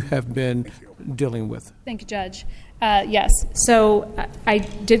who you have been dealing with? Thank you, Judge. Yes. So I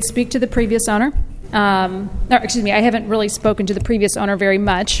did speak to the previous owner. I haven't really spoken to the previous owner very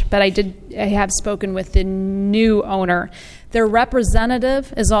much, but I have spoken with the new owner. Their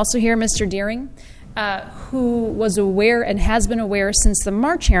representative is also here, Mr. Deering, who was aware and has been aware since the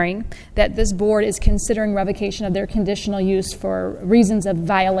March hearing that this board is considering revocation of their conditional use for reasons of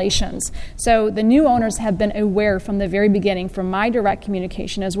violations. So the new owners have been aware from the very beginning, from my direct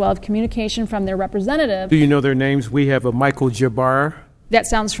communication as well as communication from their representative. Do you know their names? We have a Michael Jabbar. That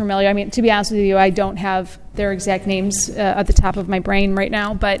sounds familiar. I mean, to be honest with you, I don't have their exact names at the top of my brain right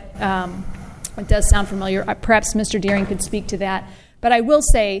now, but it does sound familiar. Perhaps Mr. Deering could speak to that. But I will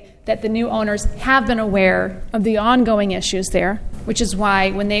say that the new owners have been aware of the ongoing issues there, which is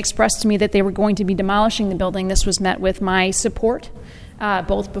why when they expressed to me that they were going to be demolishing the building, this was met with my support,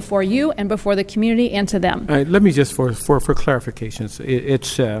 both before you and before the community and to them. All right, let me just, for clarifications,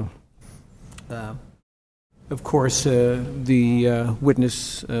 it's, of course, the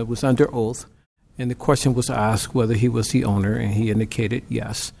witness was under oath, and the question was asked whether he was the owner, and he indicated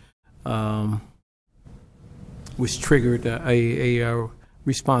yes. Which triggered a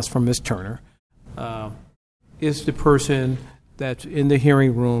response from Ms. Turner. Is the person that's in the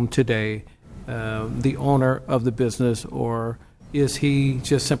hearing room today the owner of the business, or is he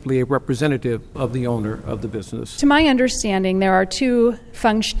just simply a representative of the owner of the business? To my understanding, there are two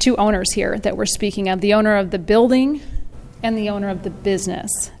owners here that we're speaking of, the owner of the building and the owner of the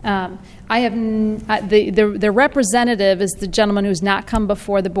business. The representative is the gentleman who's not come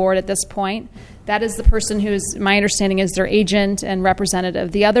before the board at this point. That is the person who's, my understanding is their agent and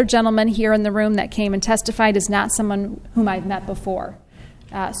representative. The other gentleman here in the room that came and testified is not someone whom I've met before.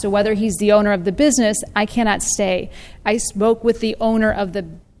 So whether he's the owner of the business, I cannot say. I spoke with the owner of the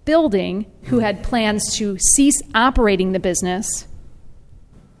building who had plans to cease operating the business.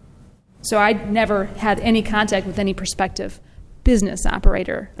 So I never had any contact with any prospective business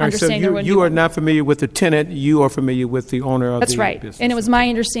operator. All right, so you are not familiar with the tenant, you are familiar with the owner of the business. That's right. And it was my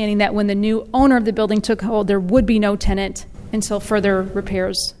understanding that when the new owner of the building took hold, there would be no tenant until further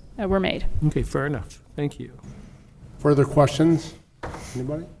repairs were made. Okay, fair enough. Thank you. Further questions?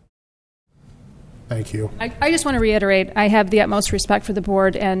 Anybody? Thank you. I just want to reiterate, I have the utmost respect for the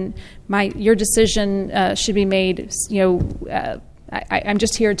board, and your decision should be made, I'm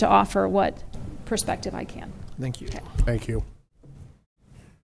just here to offer what perspective I can. Thank you. Okay. Thank you.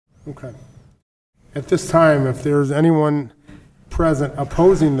 Okay. At this time, if there's anyone present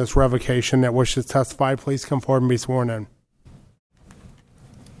opposing this revocation that wishes to testify, please come forward and be sworn in.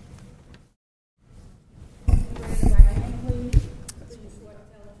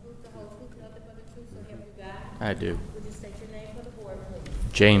 I do. Would you state your name for the board, please?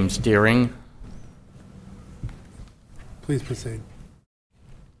 James Deering. Please proceed.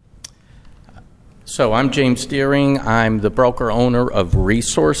 So I'm James Deering. I'm the broker-owner of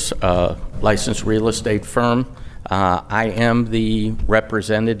Resource, a licensed real estate firm. I am the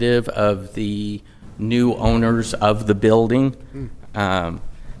representative of the new owners of the building.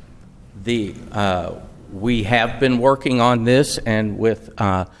 We have been working on this, and with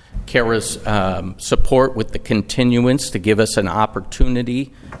Kara's support with the continuance to give us an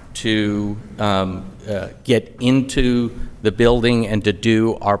opportunity to get into the building and to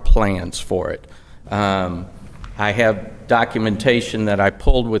do our plans for it. I have documentation that I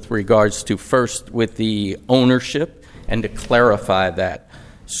pulled with regards to first with the ownership and to clarify that.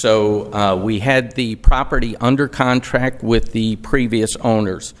 So we had the property under contract with the previous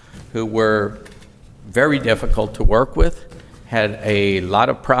owners who were very difficult to work with, had a lot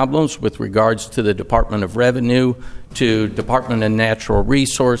of problems with regards to the Department of Revenue, to Department of Natural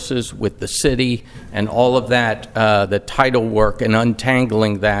Resources, with the city, and all of that, the title work and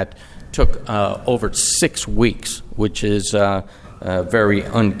untangling that took over 6 weeks, which is very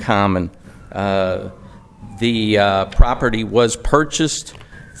uncommon. The property was purchased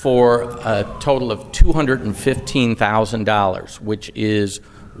for a total of $215,000, which is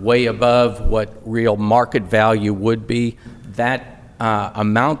way above what real market value would be. That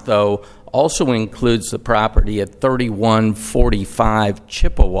amount, though, also includes the property at 3145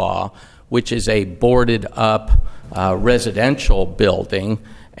 Chippewa, which is a boarded-up residential building,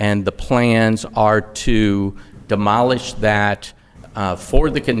 and the plans are to demolish that for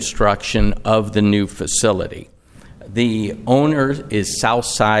the construction of the new facility. The owner is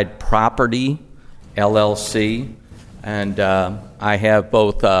Southside Property, LLC, and I have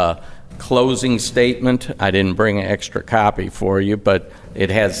both a closing statement. I didn't bring an extra copy for you, but it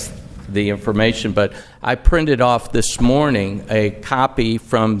has the information. But I printed off this morning a copy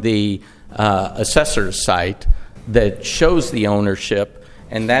from the assessor's site that shows the ownership,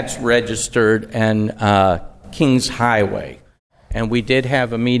 and that's registered in Kings Highway. And we did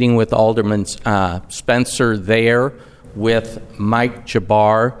have a meeting with Alderman Spencer there with Mike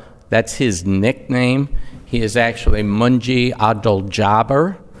Jabbar. That's his nickname. He is actually Munji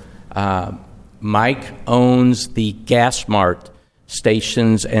Abdul-Jabbar. Mike owns the Gas Mart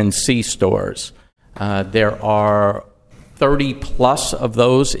stations and C-stores. There are 30 plus of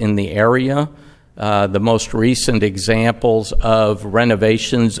those in the area. The most recent examples of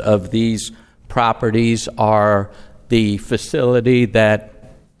renovations of these properties are the facility that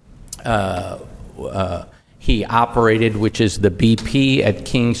he operated, which is the BP at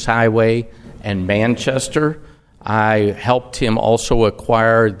Kings Highway and Manchester. I helped him also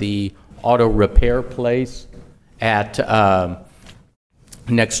acquire the auto repair place at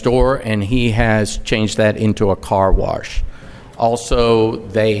next door, and he has changed that into a car wash. Also,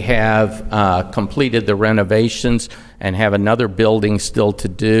 they have completed the renovations and have another building still to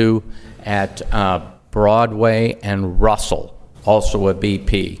do at Broadway and Russell, also a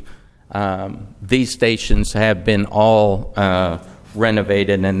BP. These stations have been all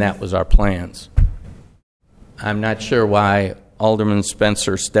renovated, and that was our plans. I'm not sure why Alderman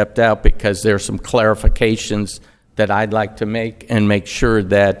Spencer stepped out, because there are some clarifications that I'd like to make and make sure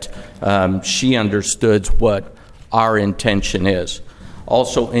that she understood what our intention is.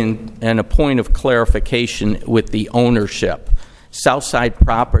 Also, in a point of clarification with the ownership, Southside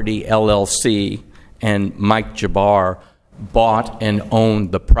Property LLC and Mike Jabbar bought and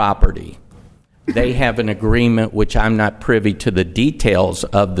owned the property. They have an agreement, which I'm not privy to the details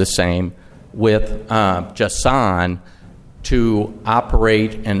of the same, with Jasan to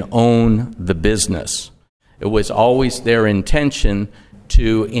operate and own the business. It was always their intention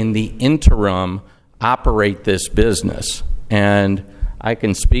to, in the interim, operate this business. And I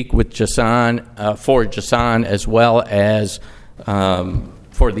can speak with Jasan, for Jasan, as well as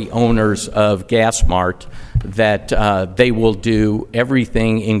for the owners of GasMart, that they will do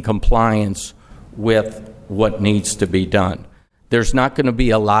everything in compliance with what needs to be done. There's not going to be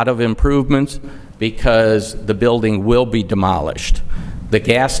a lot of improvements because the building will be demolished. The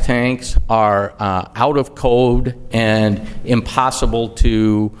gas tanks are out of code and impossible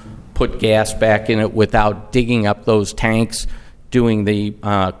to put gas back in it without digging up those tanks, doing the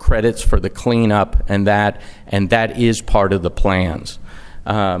credits for the cleanup, and that is part of the plans.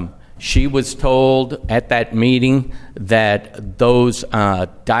 She was told at that meeting that those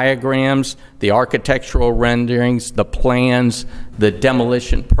diagrams, the architectural renderings, the plans, the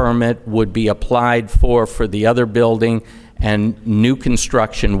demolition permit would be applied for the other building, and new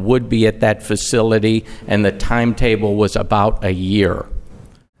construction would be at that facility, and the timetable was about a year.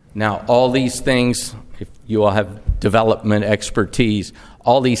 Now, all these things, if you all have development expertise,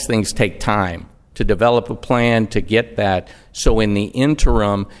 all these things take time to develop a plan to get that. So in the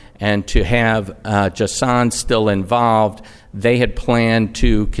interim, and to have Jasan still involved, they had planned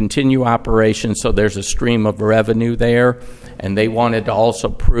to continue operations, so there's a stream of revenue there, and they wanted to also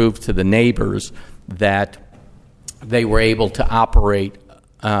prove to the neighbors that they were able to operate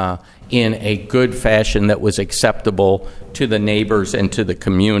in a good fashion that was acceptable to the neighbors and to the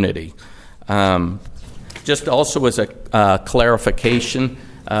community. Just also as a clarification,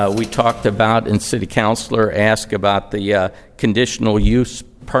 we talked about, and City Councilor asked about the conditional use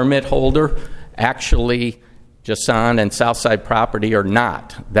permit holder. Actually, Jasan and Southside Property are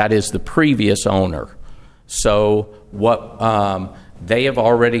not. That is the previous owner. So what they have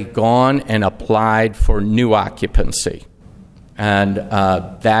already gone and applied for new occupancy, and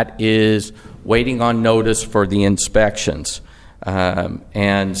that is waiting on notice for the inspections.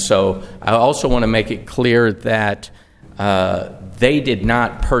 And so I also want to make it clear that they did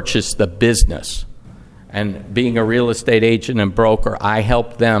not purchase the business. And being a real estate agent and broker, I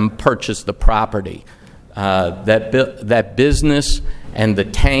helped them purchase the property. That business and the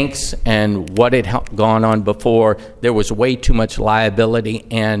tanks and what had gone on before, there was way too much liability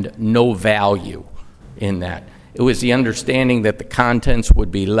and no value in that. It was the understanding that the contents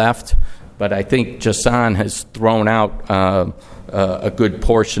would be left, but I think Jasan has thrown out a good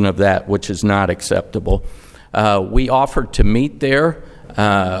portion of that, which is not acceptable. We offered to meet there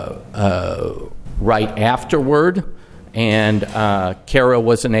right afterward, and Kara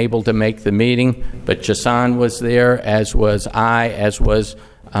wasn't able to make the meeting, but Jasan was there, as was I, as was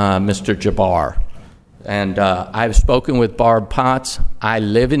Mr. Jabbar. And I've spoken with Barb Potts. I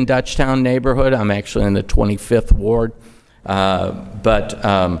live in Dutchtown neighborhood. I'm actually in the 25th Ward. But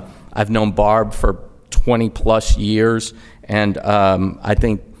I've known Barb for 20-plus years, and I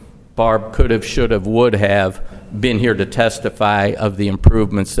think Barb could have, should have, would have been here to testify of the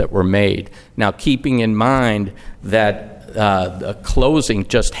improvements that were made. Now, keeping in mind that the closing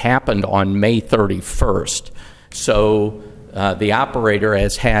just happened on May 31st, so the operator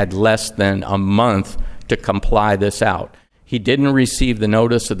has had less than a month to comply this out. He didn't receive the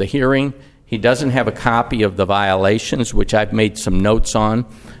notice of the hearing. He doesn't have a copy of the violations, which I've made some notes on,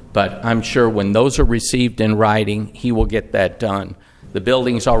 but I'm sure when those are received in writing, he will get that done. The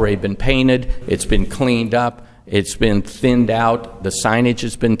building's already been painted. It's been cleaned up. It's been thinned out. The signage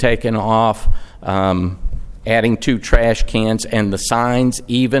has been taken off, adding 2 trash cans, and the signs,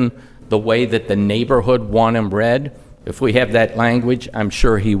 even the way that the neighborhood want them read. If we have that language, I'm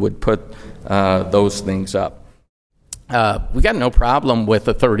sure he would put those things up. We got no problem with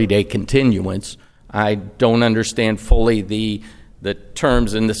a 30-day continuance. I don't understand fully the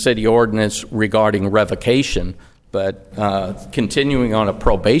terms in the city ordinance regarding revocation, but continuing on a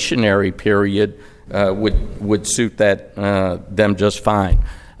probationary period would suit that them just fine.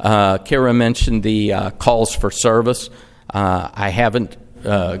 Kara mentioned the calls for service. I haven't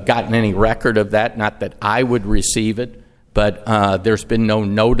gotten any record of that, not that I would receive it, but there's been no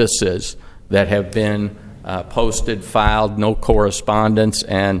notices that have been posted, filed, no correspondence,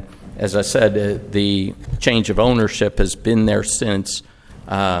 and as I said, the change of ownership has been there since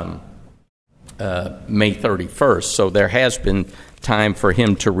May 31st, so there has been time for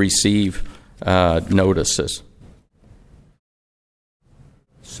him to receive notices.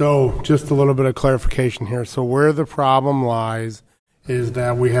 So just a little bit of clarification here. So where the problem lies is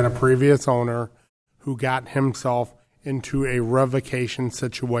that we had a previous owner who got himself into a revocation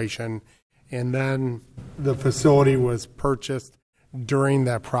situation, and then the facility was purchased during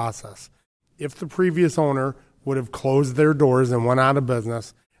that process. If the previous owner would have closed their doors and went out of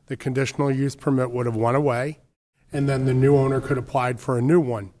business, the conditional use permit would have went away, and then the new owner could have applied for a new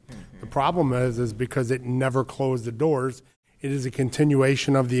one. The problem is because it never closed the doors, it is a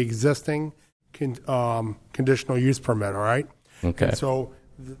continuation of the existing conditional use permit, all right? Okay. And so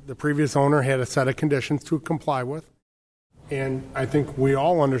the previous owner had a set of conditions to comply with, and I think we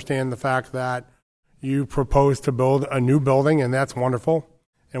all understand the fact that you propose to build a new building, and that's wonderful,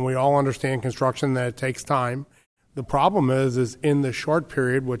 and we all understand construction, that it takes time. The problem is in the short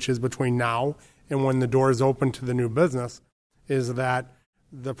period, which is between now and when the door is open to the new business, is that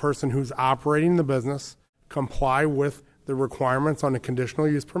the person who's operating the business comply with the requirements on a conditional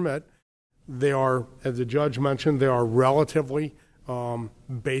use permit. They are, as the judge mentioned, they are relatively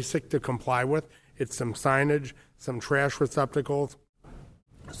basic to comply with. It's some signage, some trash receptacles,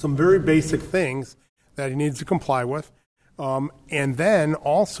 some very basic things that he needs to comply with. And then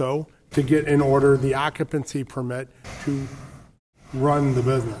also to get in order the occupancy permit to run the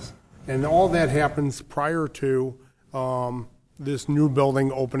business. And all that happens prior to this new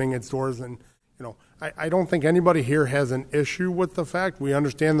building opening its doors. And, you know, I don't think anybody here has an issue with the fact. We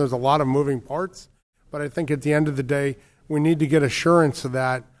understand there's a lot of moving parts, but I think at the end of the day, we need to get assurance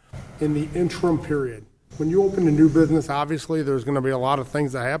that in the interim period, when you open a new business, obviously there's going to be a lot of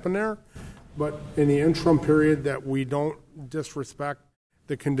things that happen there, but in the interim period that we don't disrespect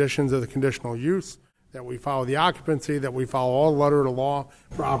the conditions of the conditional use, that we follow the occupancy, that we follow all letter of the law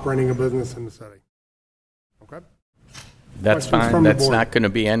for operating a business in the city. Okay? That's Questions fine. from the That's board? not going to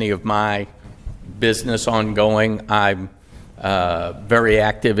be any of my business ongoing. I'm very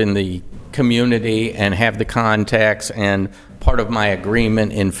active in the community and have the contacts, and part of my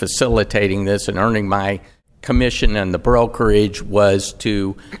agreement in facilitating this and earning my commission and the brokerage was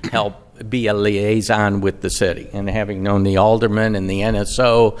to help be a liaison with the city. And having known the alderman and the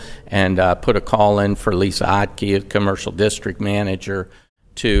NSO, and put a call in for Lisa Otke, a commercial district manager,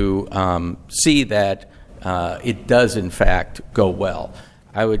 to see that it does in fact go well.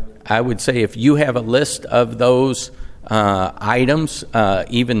 I would say if you have a list of those items,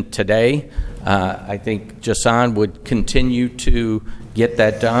 even today, I think Jason would continue to get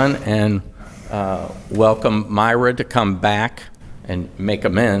that done, and welcome Myra to come back and make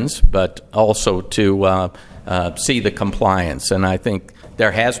amends, but also to see the compliance. And I think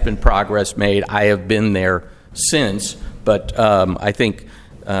there has been progress made. I have been there since, but I think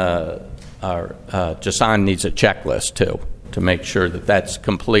our Jason needs a checklist too, to make sure that that's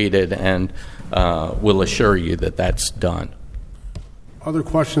completed, and we'll assure you that that's done. Other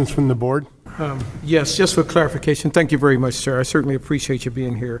questions from the board? Yes, just for clarification, thank you very much, sir. I certainly appreciate you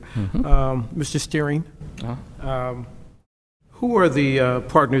being here. Mr. Steering, who are the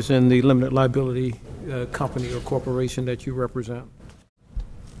partners in the limited liability company or corporation that you represent?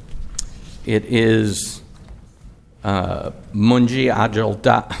 It is Munji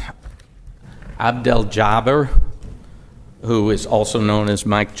Abdel Jabbar, who is also known as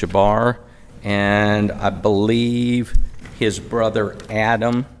Mike Jabbar, and I believe his brother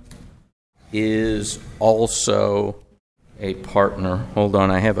Adam is also a partner. Hold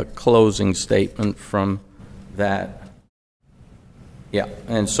on, I have a closing statement from that. Yeah,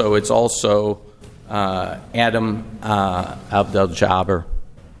 and so it's also Adam Abdel Jabbar.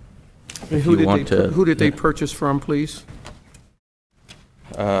 Who did they purchase from, please?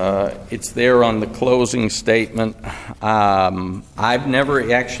 It's there on the closing statement. I've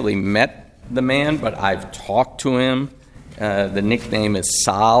never actually met the man, but I've talked to him. The nickname is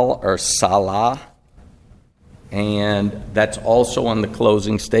Sal or Salah, and that's also on the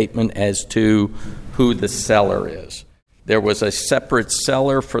closing statement as to who the seller is. There was a separate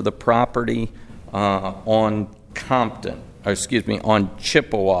seller for the property on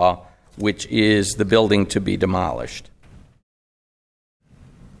Chippewa, which is the building to be demolished.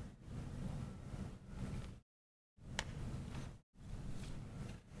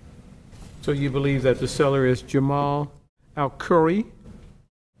 So you believe that the seller is Jamal Alkuri,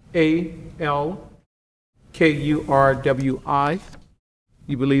 Alkurwi?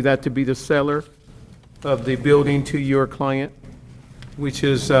 You believe that to be the seller of the building to your client, which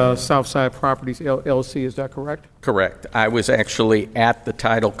is Southside Properties LLC, is that correct? Correct. I was actually at the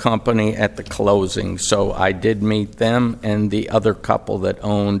title company at the closing, so I did meet them and the other couple that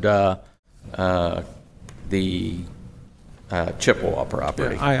owned the Chippewa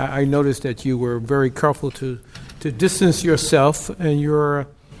property. Yeah, I noticed that you were very careful to distance yourself and your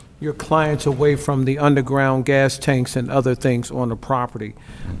your clients away from the underground gas tanks and other things on the property.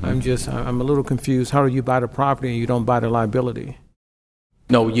 I'm a little confused. How do you buy the property and you don't buy the liability?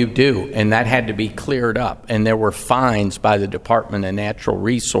 No, you do, and that had to be cleared up. And there were fines by the Department of Natural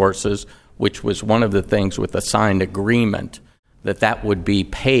Resources, which was one of the things with the signed agreement, that would be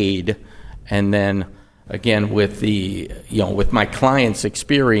paid. And then, again, with with my client's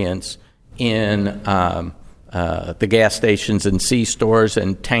experience in the gas stations and C-stores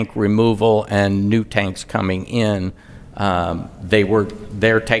and tank removal and new tanks coming in,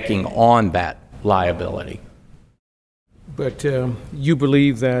 they're taking on that liability. But you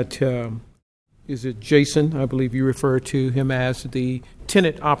believe that, is it Jason? I believe you refer to him as the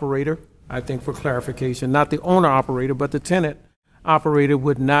tenant operator, I think for clarification, not the owner operator, but the tenant operator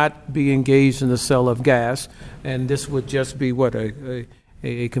would not be engaged in the sale of gas, and this would just be what, a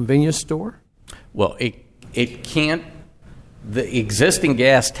convenience store? Well, it can't. The existing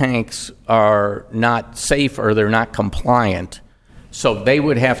gas tanks are not safe or they're not compliant, so they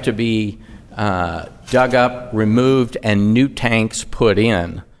would have to be dug up, removed, and new tanks put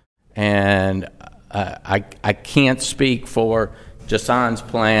in. And I can't speak for Jason's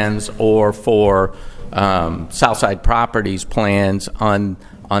plans or for Southside Properties plans on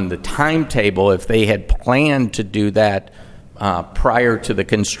the timetable if they had planned to do that prior to the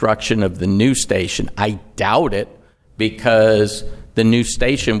construction of the new station. I doubt it, because the new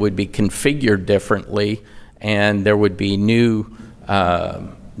station would be configured differently, and there would be new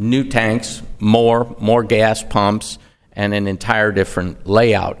tanks, more gas pumps, and an entire different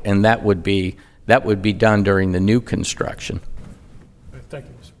layout, and that would be done during the new construction. Thank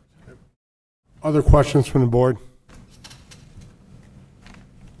you, Mr. President. Other questions from the board?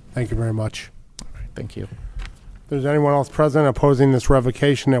 Thank you very much. Thank you. If there's anyone else present opposing this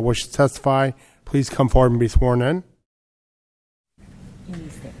revocation that wishes to testify, please come forward and be sworn in.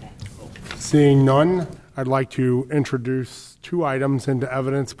 Seeing none, I'd like to introduce two items into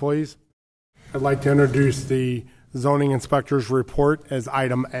evidence, please. I'd like to introduce the zoning inspector's report as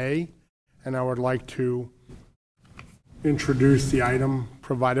item A, and I would like to introduce the item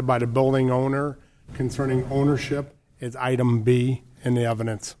provided by the building owner concerning ownership as item B in the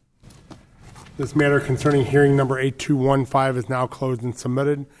evidence. This matter concerning hearing number 8215 is now closed and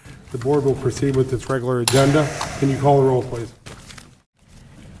submitted. The board will proceed with its regular agenda. Can you call the roll, please?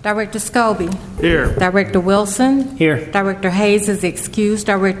 Director Scobie. Here. Director Wilson. Here. Director Hayes is excused.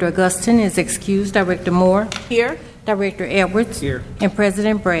 Director Augustin is excused. Director Moore. Here. Director Edwards. Here. And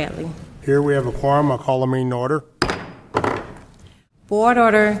President Bradley. Here we have a quorum. I'll call the meeting to order. Board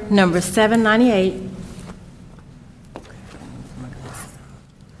Order Number 798.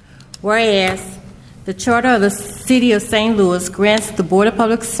 Whereas the Charter of the City of St. Louis grants the Board of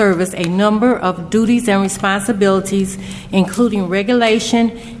Public Service a number of duties and responsibilities, including regulation,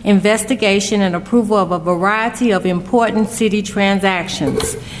 investigation, and approval of a variety of important city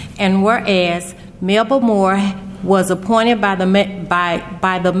transactions. And whereas Melba Moore was appointed by the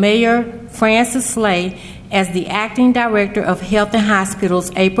Mayor, Francis Slay, as the Acting Director of Health and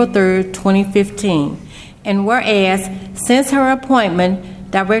Hospitals April 3rd, 2015. And whereas since her appointment,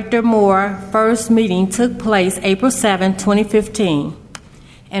 Director Moore's first meeting took place April 7, 2015.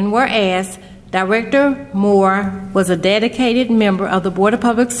 And whereas Director Moore was a dedicated member of the Board of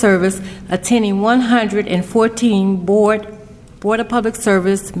Public Service, attending 114 Board of Public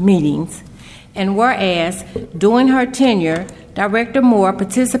Service meetings. And whereas during her tenure, Director Moore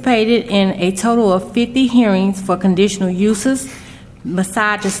participated in a total of 50 hearings for conditional uses,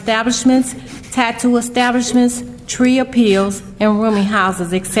 massage establishments, tattoo establishments, tree appeals, and rooming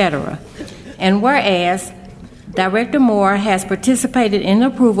houses, etc. And whereas Director Moore has participated in the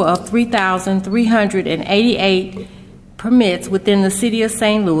approval of 3,388 permits within the City of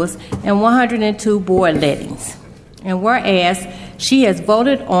St. Louis and 102 board lettings. And whereas she has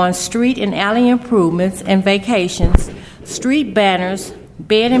voted on street and alley improvements and vacations, street banners,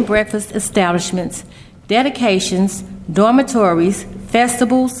 bed and breakfast establishments, dedications, dormitories,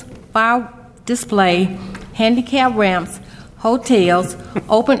 festivals, fire display, handicap ramps, hotels,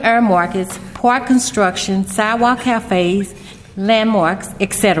 open-air markets, park construction, sidewalk cafes, landmarks,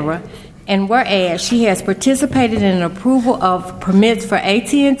 etc. And whereas she has participated in approval of permits for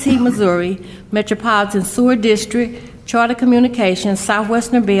AT&T Missouri, Metropolitan Sewer District, Charter Communications,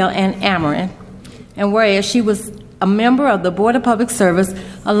 Southwestern Bell, and Ameren. And whereas she was a member of the Board of Public Service,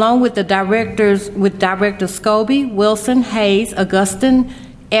 along with Director Scobie, Wilson, Hayes, Augustin,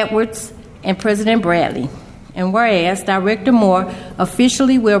 Edwards, and President Bradley. And whereas Director Moore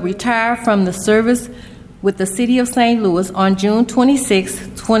officially will retire from the service with the City of St. Louis on June 26,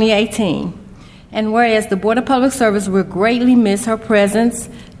 2018. And whereas the Board of Public Service will greatly miss her presence,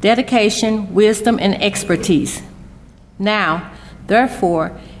 dedication, wisdom, and expertise. Now,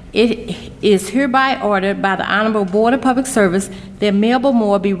 therefore, it is hereby ordered by the Honorable Board of Public Service that Melba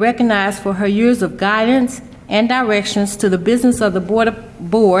Moore be recognized for her years of guidance and directions to the business of the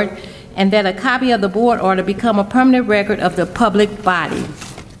board, and that a copy of the board order become a permanent record of the public body.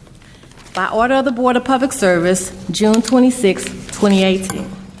 By order of the Board of Public Service, June 26, 2018.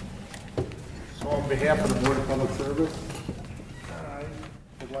 So on behalf of the Board of Public Service, I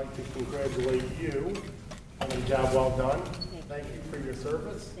would like to congratulate you on a job well done. Thank you for your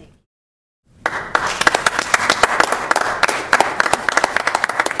service.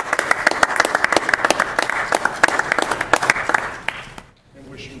 And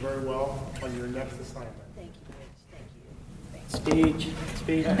wish you very well on your next assignment. Thank you, Rich. Thank you. Speech.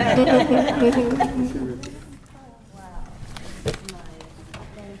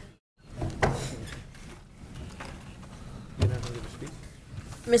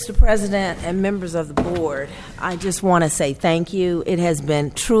 Mr. President and members of the board, I just want to say thank you. It has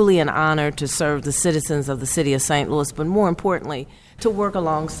been truly an honor to serve the citizens of the city of St. Louis, but more importantly, to work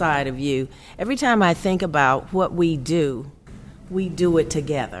alongside of you. Every time I think about what we do it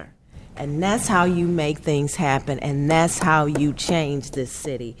together. And that's how you make things happen, and that's how you change this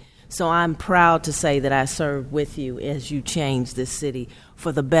city. So I'm proud to say that I served with you as you change this city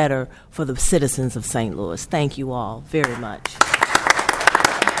for the better for the citizens of St. Louis. Thank you all very much.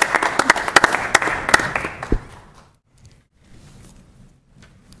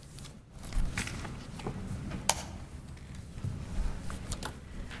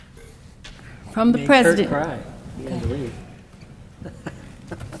 From the President.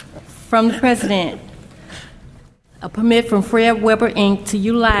 From the President, a permit from Fred Weber, Inc. to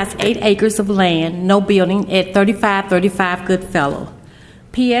utilize 8 acres of land, no building, at 3535 Goodfellow.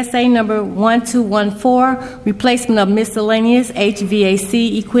 PSA number 1214, replacement of miscellaneous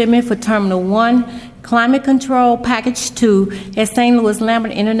HVAC equipment for Terminal 1, Climate Control Package 2 at St. Louis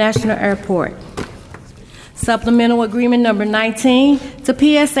Lambert International Airport. Supplemental Agreement number 19 to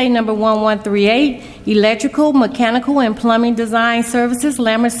PSA number 1138, Electrical, Mechanical, and Plumbing Design Services,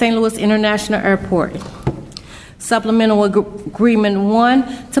 Lambert St. Louis International Airport. Supplemental Agreement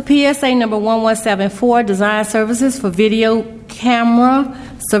 1 to PSA number 1174, Design Services for Video Camera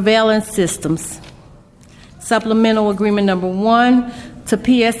Surveillance Systems. Supplemental Agreement number 1 to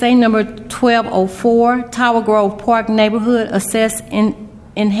PSA number 1204, Tower Grove Park Neighborhood Assess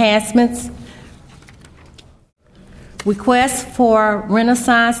Enhancements. Request for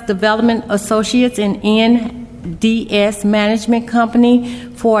Renaissance Development Associates and NDS Management Company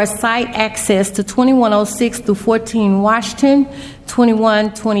for site access to 2106 through 14 Washington,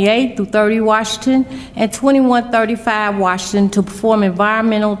 2128 through 30 Washington, and 2135 Washington to perform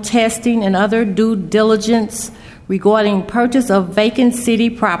environmental testing and other due diligence regarding purchase of vacant city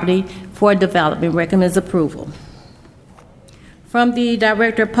property for development. Recommends approval. From the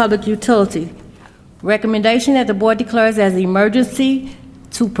Director of Public Utility, recommendation that the board declares as an emergency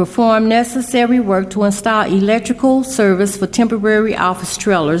to perform necessary work to install electrical service for temporary office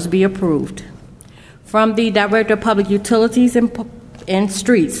trailers be approved. From the Director of Public Utilities and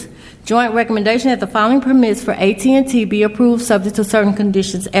Streets, joint recommendation that the following permits for AT&T be approved subject to certain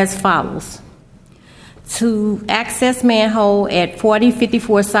conditions as follows. To access manhole at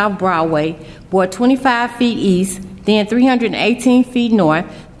 4054 South Broadway, bore 25 feet east, then 318 feet north,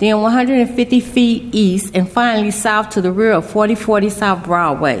 then 150 feet east, and finally south to the rear of 4040 South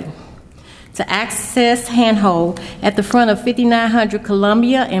Broadway. To access handhole at the front of 5900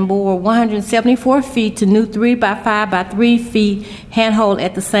 Columbia and bore 174 feet to new 3 by 5 by 3 feet handhole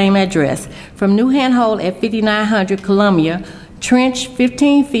at the same address. From new handhole at 5900 Columbia, trench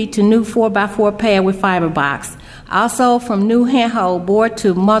 15 feet to new 4 by 4 pad with fiber box. Also from new handhole, board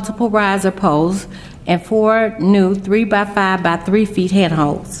to multiple riser poles, and 4 new 3 by 5 by 3 feet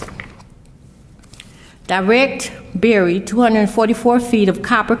handholds. Direct buried 244 feet of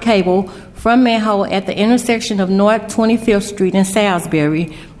copper cable from manhole at the intersection of North 25th Street and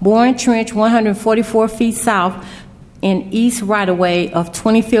Salisbury, boring trench 144 feet south in east right-of-way of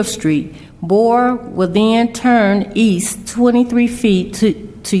 25th Street. Bore will then turn east 23 feet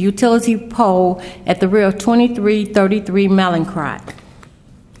to utility pole at the rear of 2333 Malincrot.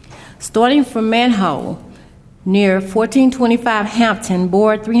 Starting from manhole near 1425 Hampton,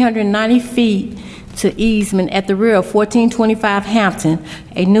 bore 390 feet to easement at the rear of 1425 Hampton.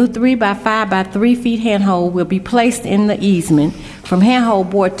 A new 3 by 5 by 3 feet handhole will be placed in the easement. From handhole,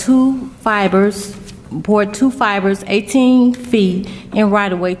 bore two fibers 18 feet in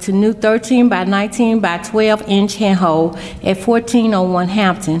right-of-way to new 13 by 19 by 12 inch handhole at 1401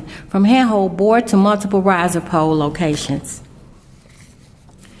 Hampton. From handhole, bore to multiple riser pole locations.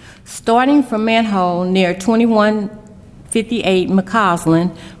 Starting from manhole near 2158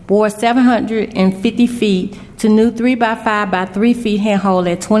 McCausland, bore 750 feet to new 3x5 by 3 feet handhole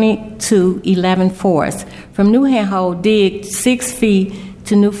at 2211 Forest. From new handhole, dig 6 feet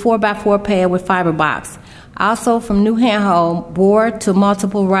to new 4x4 pad with fiber box. Also from new handhole, bore to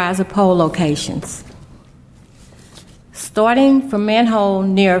multiple riser pole locations. Starting from manhole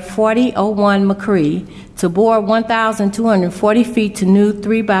near 4001 McCree, to bore 1,240 feet to new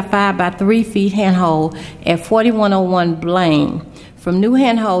 3x5 by 3 feet handhole at 4101 Blaine. From new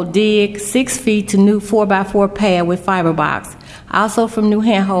handhole, dig 6 feet to new 4x4 pad with fiber box. Also from new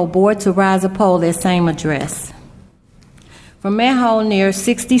handhole, bore to riser pole at same address. From manhole near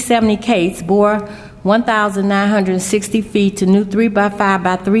 6070 Cates, bore 1,960 feet to new 3x5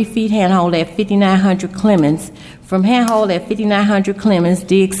 by 3 feet handhole at 5900 Clemens. From handhole at 5900 Clemens,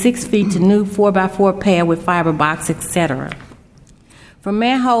 dig 6 feet to new 4x4 pad with fiber box, etc. From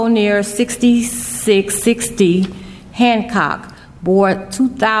manhole near 6660 Hancock, bore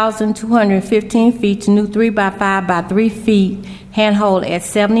 2,215 feet to new 3x5 by 3 feet handhole at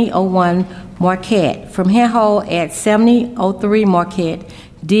 7001 Marquette. From handhole at 7003 Marquette,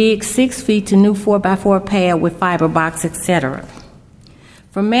 dig 6 feet to new 4x4 pad with fiber box, etc.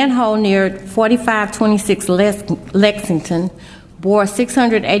 From manhole near 4526 Lexington, bore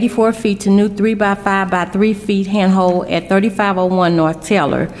 684 feet to new 3x5 by 3 feet handhole at 3501 North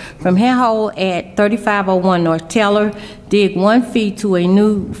Taylor. From handhole at 3501 North Taylor, dig 1 feet to a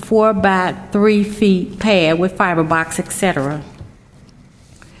new 4 by 3 feet pad with fiber box, etc.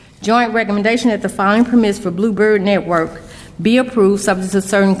 Joint recommendation that the following permits for Bluebird Network be approved subject to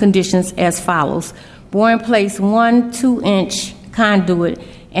certain conditions as follows. Bore in place 1 2-inch conduit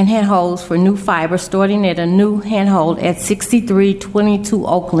and handholds for new fiber starting at a new handhold at 6322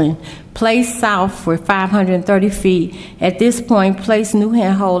 Oakland. Place south for 530 feet. At this point, place new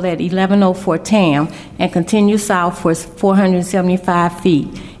handhold at 1104 Tam and continue south for 475 feet,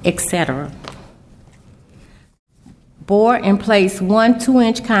 etc. Bore and place 1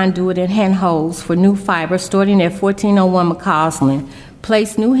 2-inch conduit and handholds for new fiber starting at 1401 McCausland.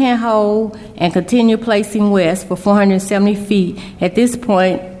 Place new handhold and continue placing west for 470 feet. At this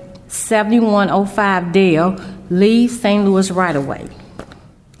point, 7105 Dale, leave St. Louis right-of-way.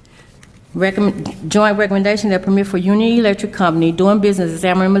 Joint recommendation that permit for Union Electric Company doing business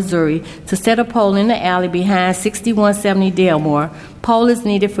in Ameren, Missouri to set a pole in the alley behind 6170 Delmore. Pole is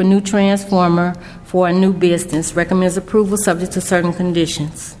needed for new transformer for a new business. Recommends approval subject to certain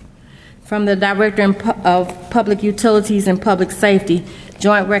conditions. From the Director of Public Utilities and Public Safety,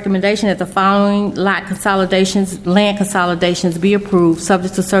 joint recommendation that the following land consolidations be approved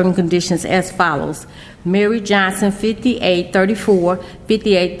subject to certain conditions as follows. Mary Johnson, 5834,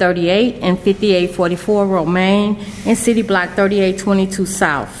 5838, and 5844 Romaine, and City Block 3822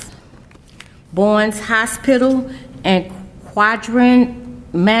 South. Barnes Hospital and Quadrant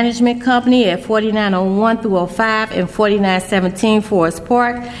Management Company at 4901 through 05 and 4917 Forest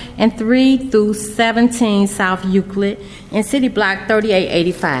Park, and 3 through 17 South Euclid, and City Block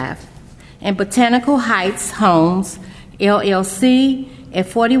 3885. And Botanical Heights Homes, LLC, at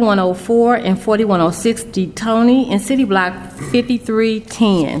 4104 and 4106 Detoni, and City Block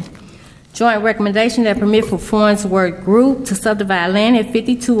 5310. Joint recommendation that permit for Farnsworth Group to subdivide land at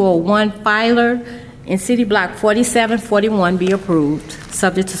 5201 Filer in City Block 4741 be approved,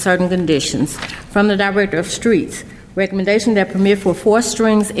 subject to certain conditions. From the Director of Streets, recommendation that permit for Four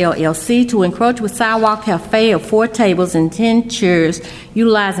Strings LLC to encroach with sidewalk cafe of 4 tables and 10 chairs,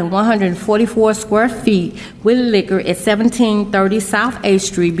 utilizing 144 square feet with liquor at 1730 South 8th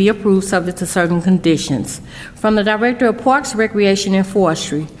Street be approved, subject to certain conditions. From the Director of Parks, Recreation, and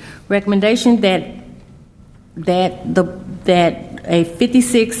Forestry, recommendation that a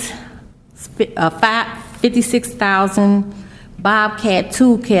 56,000 Bobcat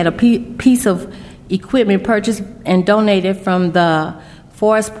Toolcat, a piece of equipment purchased and donated from the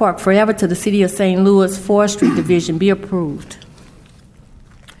Forest Park Forever to the City of St. Louis Forestry Division be approved.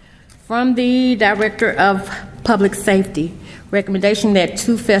 From the Director of Public Safety, recommendation that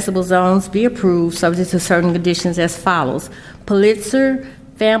 2 festival zones be approved subject to certain conditions as follows. Pulitzer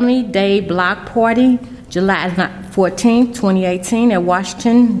Family Day Block Party, July 14, 2018, at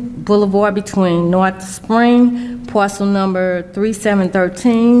Washington Boulevard between North Spring, parcel number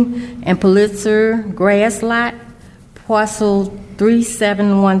 3713, and Pulitzer Grass Lot, parcel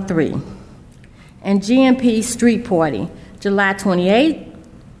 3713. And GMP Street Party, July 28,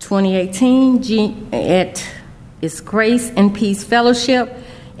 2018, at its Grace and Peace Fellowship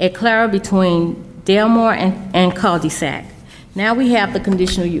at Clara between Delmore and Cul-de-sac. Now we have the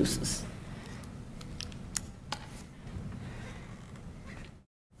conditional uses.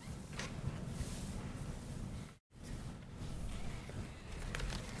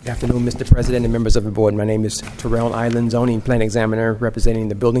 Good afternoon, Mr. President and members of the board. My name is Terrell Island, zoning plan examiner representing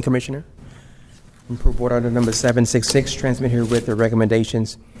the building commissioner. Per board order number 766, transmit herewith the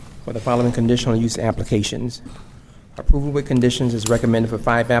recommendations for the following conditional use applications. Approval with conditions is recommended for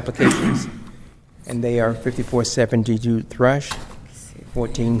 5 applications, and they are 5472 Thrush,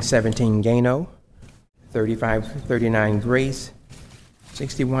 1417 Gano, 3539 Grace,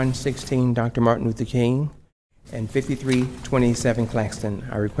 6116 Dr. Martin Luther King, and 5327 Claxton.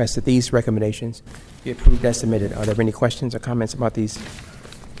 I request that these recommendations be approved as submitted. Are there any questions or comments about these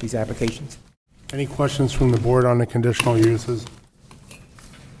applications? Any questions from the board on the conditional uses?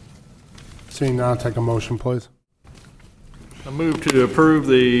 Seeing none, I'll take a motion, please. I move to approve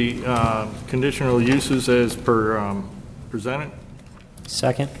the conditional uses as per presented.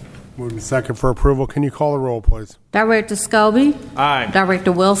 Second. Moving second for approval. Can you call the roll, please? Director Scobie? Aye.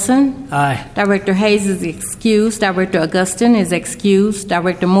 Director Wilson? Aye. Director Hayes is excused. Director Augustin is excused.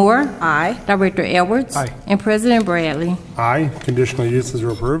 Director Moore? Aye. Director Edwards? Aye. And President Bradley. Aye. Conditional uses are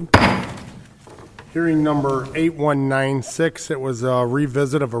approved. Hearing number 8196, it was a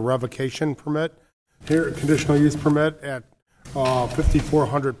revisit of a revocation permit. Here, conditional use permit at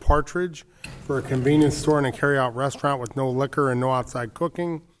 5400 Partridge for a convenience store and a carry-out restaurant with no liquor and no outside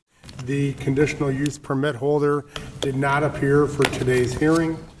cooking. The conditional use permit holder did not appear for today's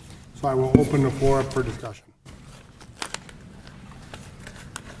hearing, so I will open the floor up for discussion.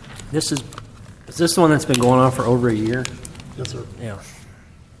 Is this the one that's been going on for over a year? Yes, sir. Yeah. Is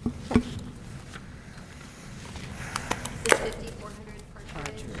 5400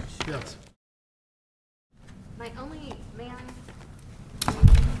 Partridge? Yes.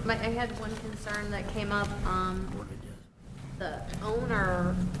 I had one concern that came up. The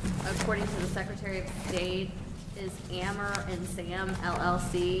owner, according to the Secretary of State, is Amer and Sam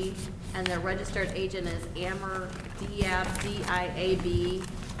LLC, and the registered agent is Amer Diab, D-I-A-B,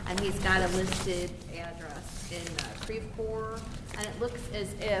 and he's got a listed address in Shreveport. And it looks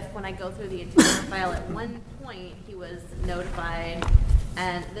as if, when I go through the entire file, at one point he was notified,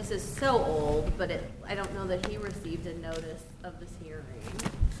 and this is so old, but I don't know that he received a notice of this hearing.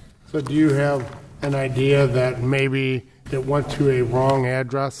 So do you have an idea that maybe it went to a wrong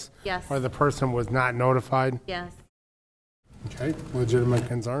address? Yes. Or the person was not notified? Yes. Okay, legitimate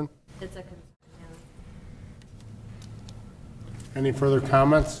concern. It's a concern, yeah. Any further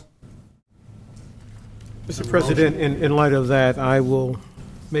comments? Mr. President, in light of that, I will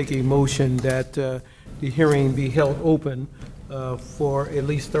make a motion that the hearing be held open for at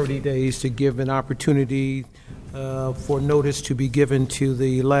least 30 days to give an opportunity for notice to be given to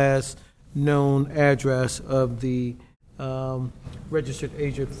the last known address of the registered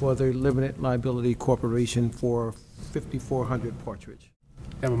agent for the Limited Liability Corporation for 5400 Partridge.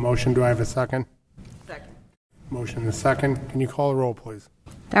 I have a motion. Do I have a second? Second. Motion is second. Can you call the roll, please?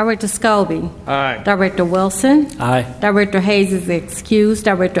 Director Scobie? Aye. Director Wilson? Aye. Director Hayes is excused.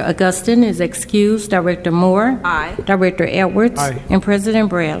 Director Augustin is excused. Director Moore? Aye. Director Edwards? Aye. And President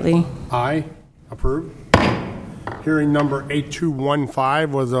Bradley. Aye. Approved. Hearing number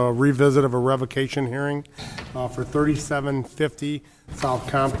 8215 was a revisit of a revocation hearing for 3750 South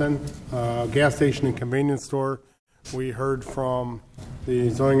Compton, gas station and convenience store. We heard from the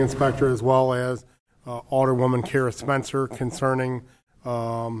zoning inspector as well as Alderwoman Kara Spencer concerning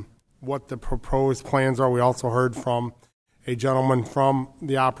what the proposed plans are. We also heard from a gentleman from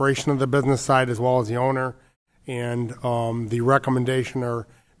the operation of the business side as well as the owner. And the recommendation or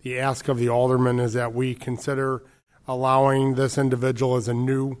the ask of the alderman is that we consider allowing this individual as a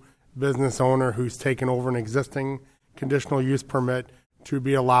new business owner who's taken over an existing conditional use permit to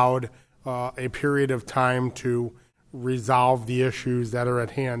be allowed a period of time to resolve the issues that are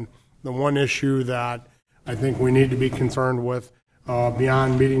at hand. The one issue that I think we need to be concerned with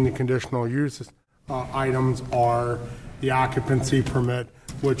beyond meeting the conditional use items are the occupancy permit,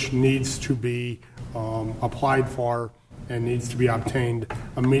 which needs to be applied for and needs to be obtained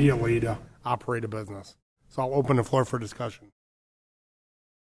immediately to operate a business. So I'll open the floor for discussion.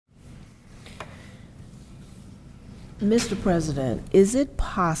 Mr. President, is it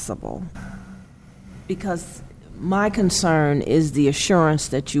possible, because my concern is the assurance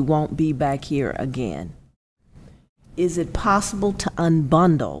that you won't be back here again, is it possible to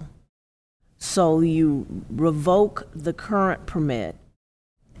unbundle so you revoke the current permit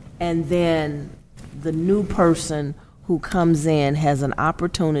and then the new person who comes in has an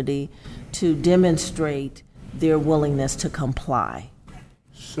opportunity to demonstrate their willingness to comply?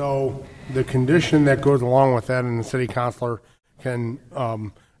 So the condition that goes along with that, and the city councilor can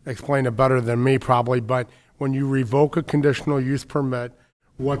explain it better than me probably, but when you revoke a conditional use permit,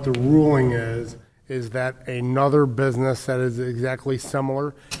 what the ruling is is that another business that is exactly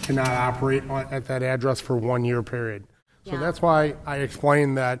similar cannot operate at that address for 1 year period. So that's why I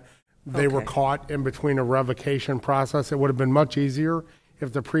explained that they were caught in between a revocation process. It would have been much easier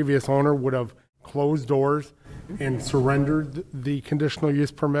if the previous owner would have closed doors and surrendered the conditional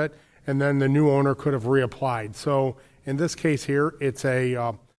use permit, and then the new owner could have reapplied. So in this case here, it's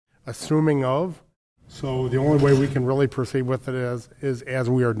a assuming of. So the only way we can really proceed with it is as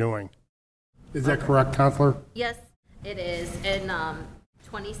we are doing. Is that correct, Counselor? Yes, it is. In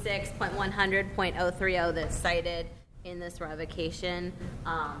 26.100.030 that's cited in this revocation,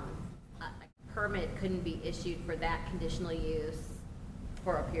 a permit couldn't be issued for that conditional use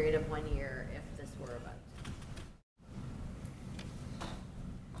for a period of 1 year if this were revoked.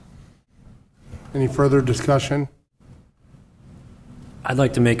 Any further discussion? I'd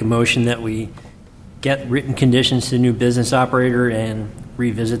like to make a motion that we get written conditions to the new business operator and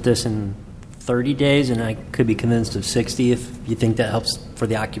revisit this in 30 days, and I could be convinced of 60 if you think that helps for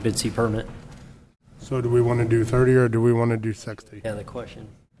the occupancy permit. So do we want to do 30 or do we want to do 60? Yeah, the question.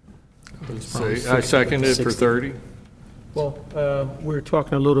 I second it for 30. Well, we're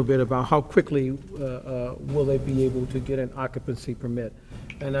talking a little bit about how quickly will they be able to get an occupancy permit.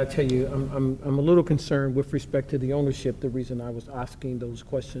 And I tell you, I'm a little concerned with respect to the ownership, the reason I was asking those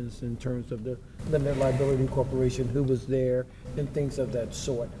questions in terms of the limited liability corporation, who was there, and things of that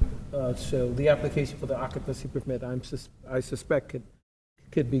sort. So the application for the occupancy permit, I suspect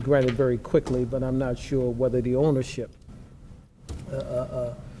could be granted very quickly, but I'm not sure whether the ownership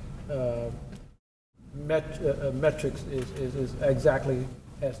metrics is exactly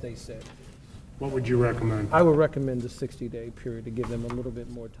as they said. What would you recommend? I would recommend the 60-day period to give them a little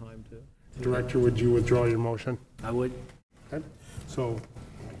bit more time to. Director, would you withdraw your motion? I would. Okay. So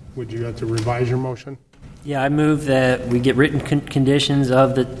would you have to revise your motion? Yeah, I move that we get written conditions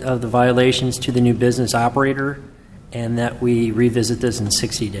of the violations to the new business operator, and that we revisit this in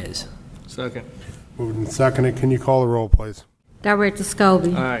 60 days. Second. Moved and seconded. Can you call the roll, please? Director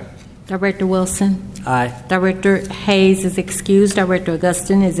Scobie. Aye. Director Wilson. Aye. Director Hayes is excused. Director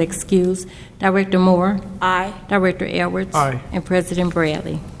Augustin is excused. Director Moore. Aye. Director Edwards. Aye. And President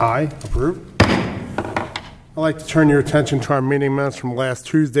Bradley. Aye. Approved. I'd like to turn your attention to our meeting minutes from last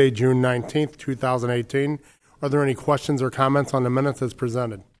Tuesday, June 19th, 2018. Are there any questions or comments on the minutes as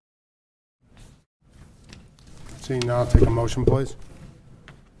presented? Seeing none, I'll take a motion, please.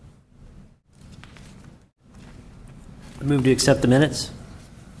 I move to accept the minutes.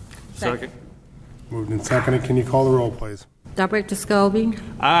 Second. Moved and seconded. Can you call the roll, please? Director Scobie.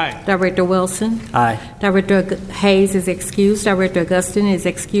 Aye. Director Wilson. Aye. Director Hayes is excused. Director Augustin is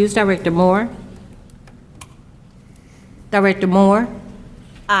excused. Director Moore. Director Moore.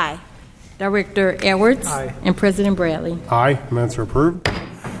 Aye. Director Edwards. Aye. And President Bradley. Aye. Minutes are approved.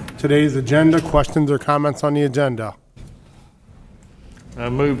 Today's agenda, questions or comments on the agenda? I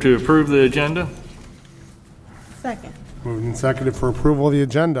move to approve the agenda. Second. Moved and seconded for approval of the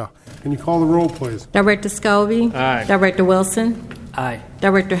agenda. Can you call the roll, please? Director Scobie. Aye. Director Wilson. Aye.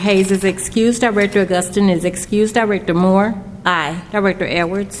 Director Hayes is excused. Director Augustin is excused. Director Moore. Aye. Director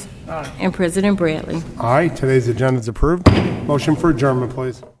Edwards. Aye. And President Bradley. Aye. Today's agenda is approved. Motion for adjournment,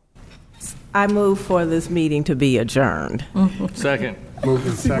 please. I move for this meeting to be adjourned. Second. Moved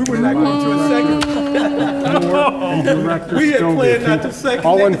and seconded. And Director We had planned Scobie. not to second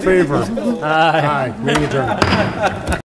All in it. favor? Aye. Meeting adjourned.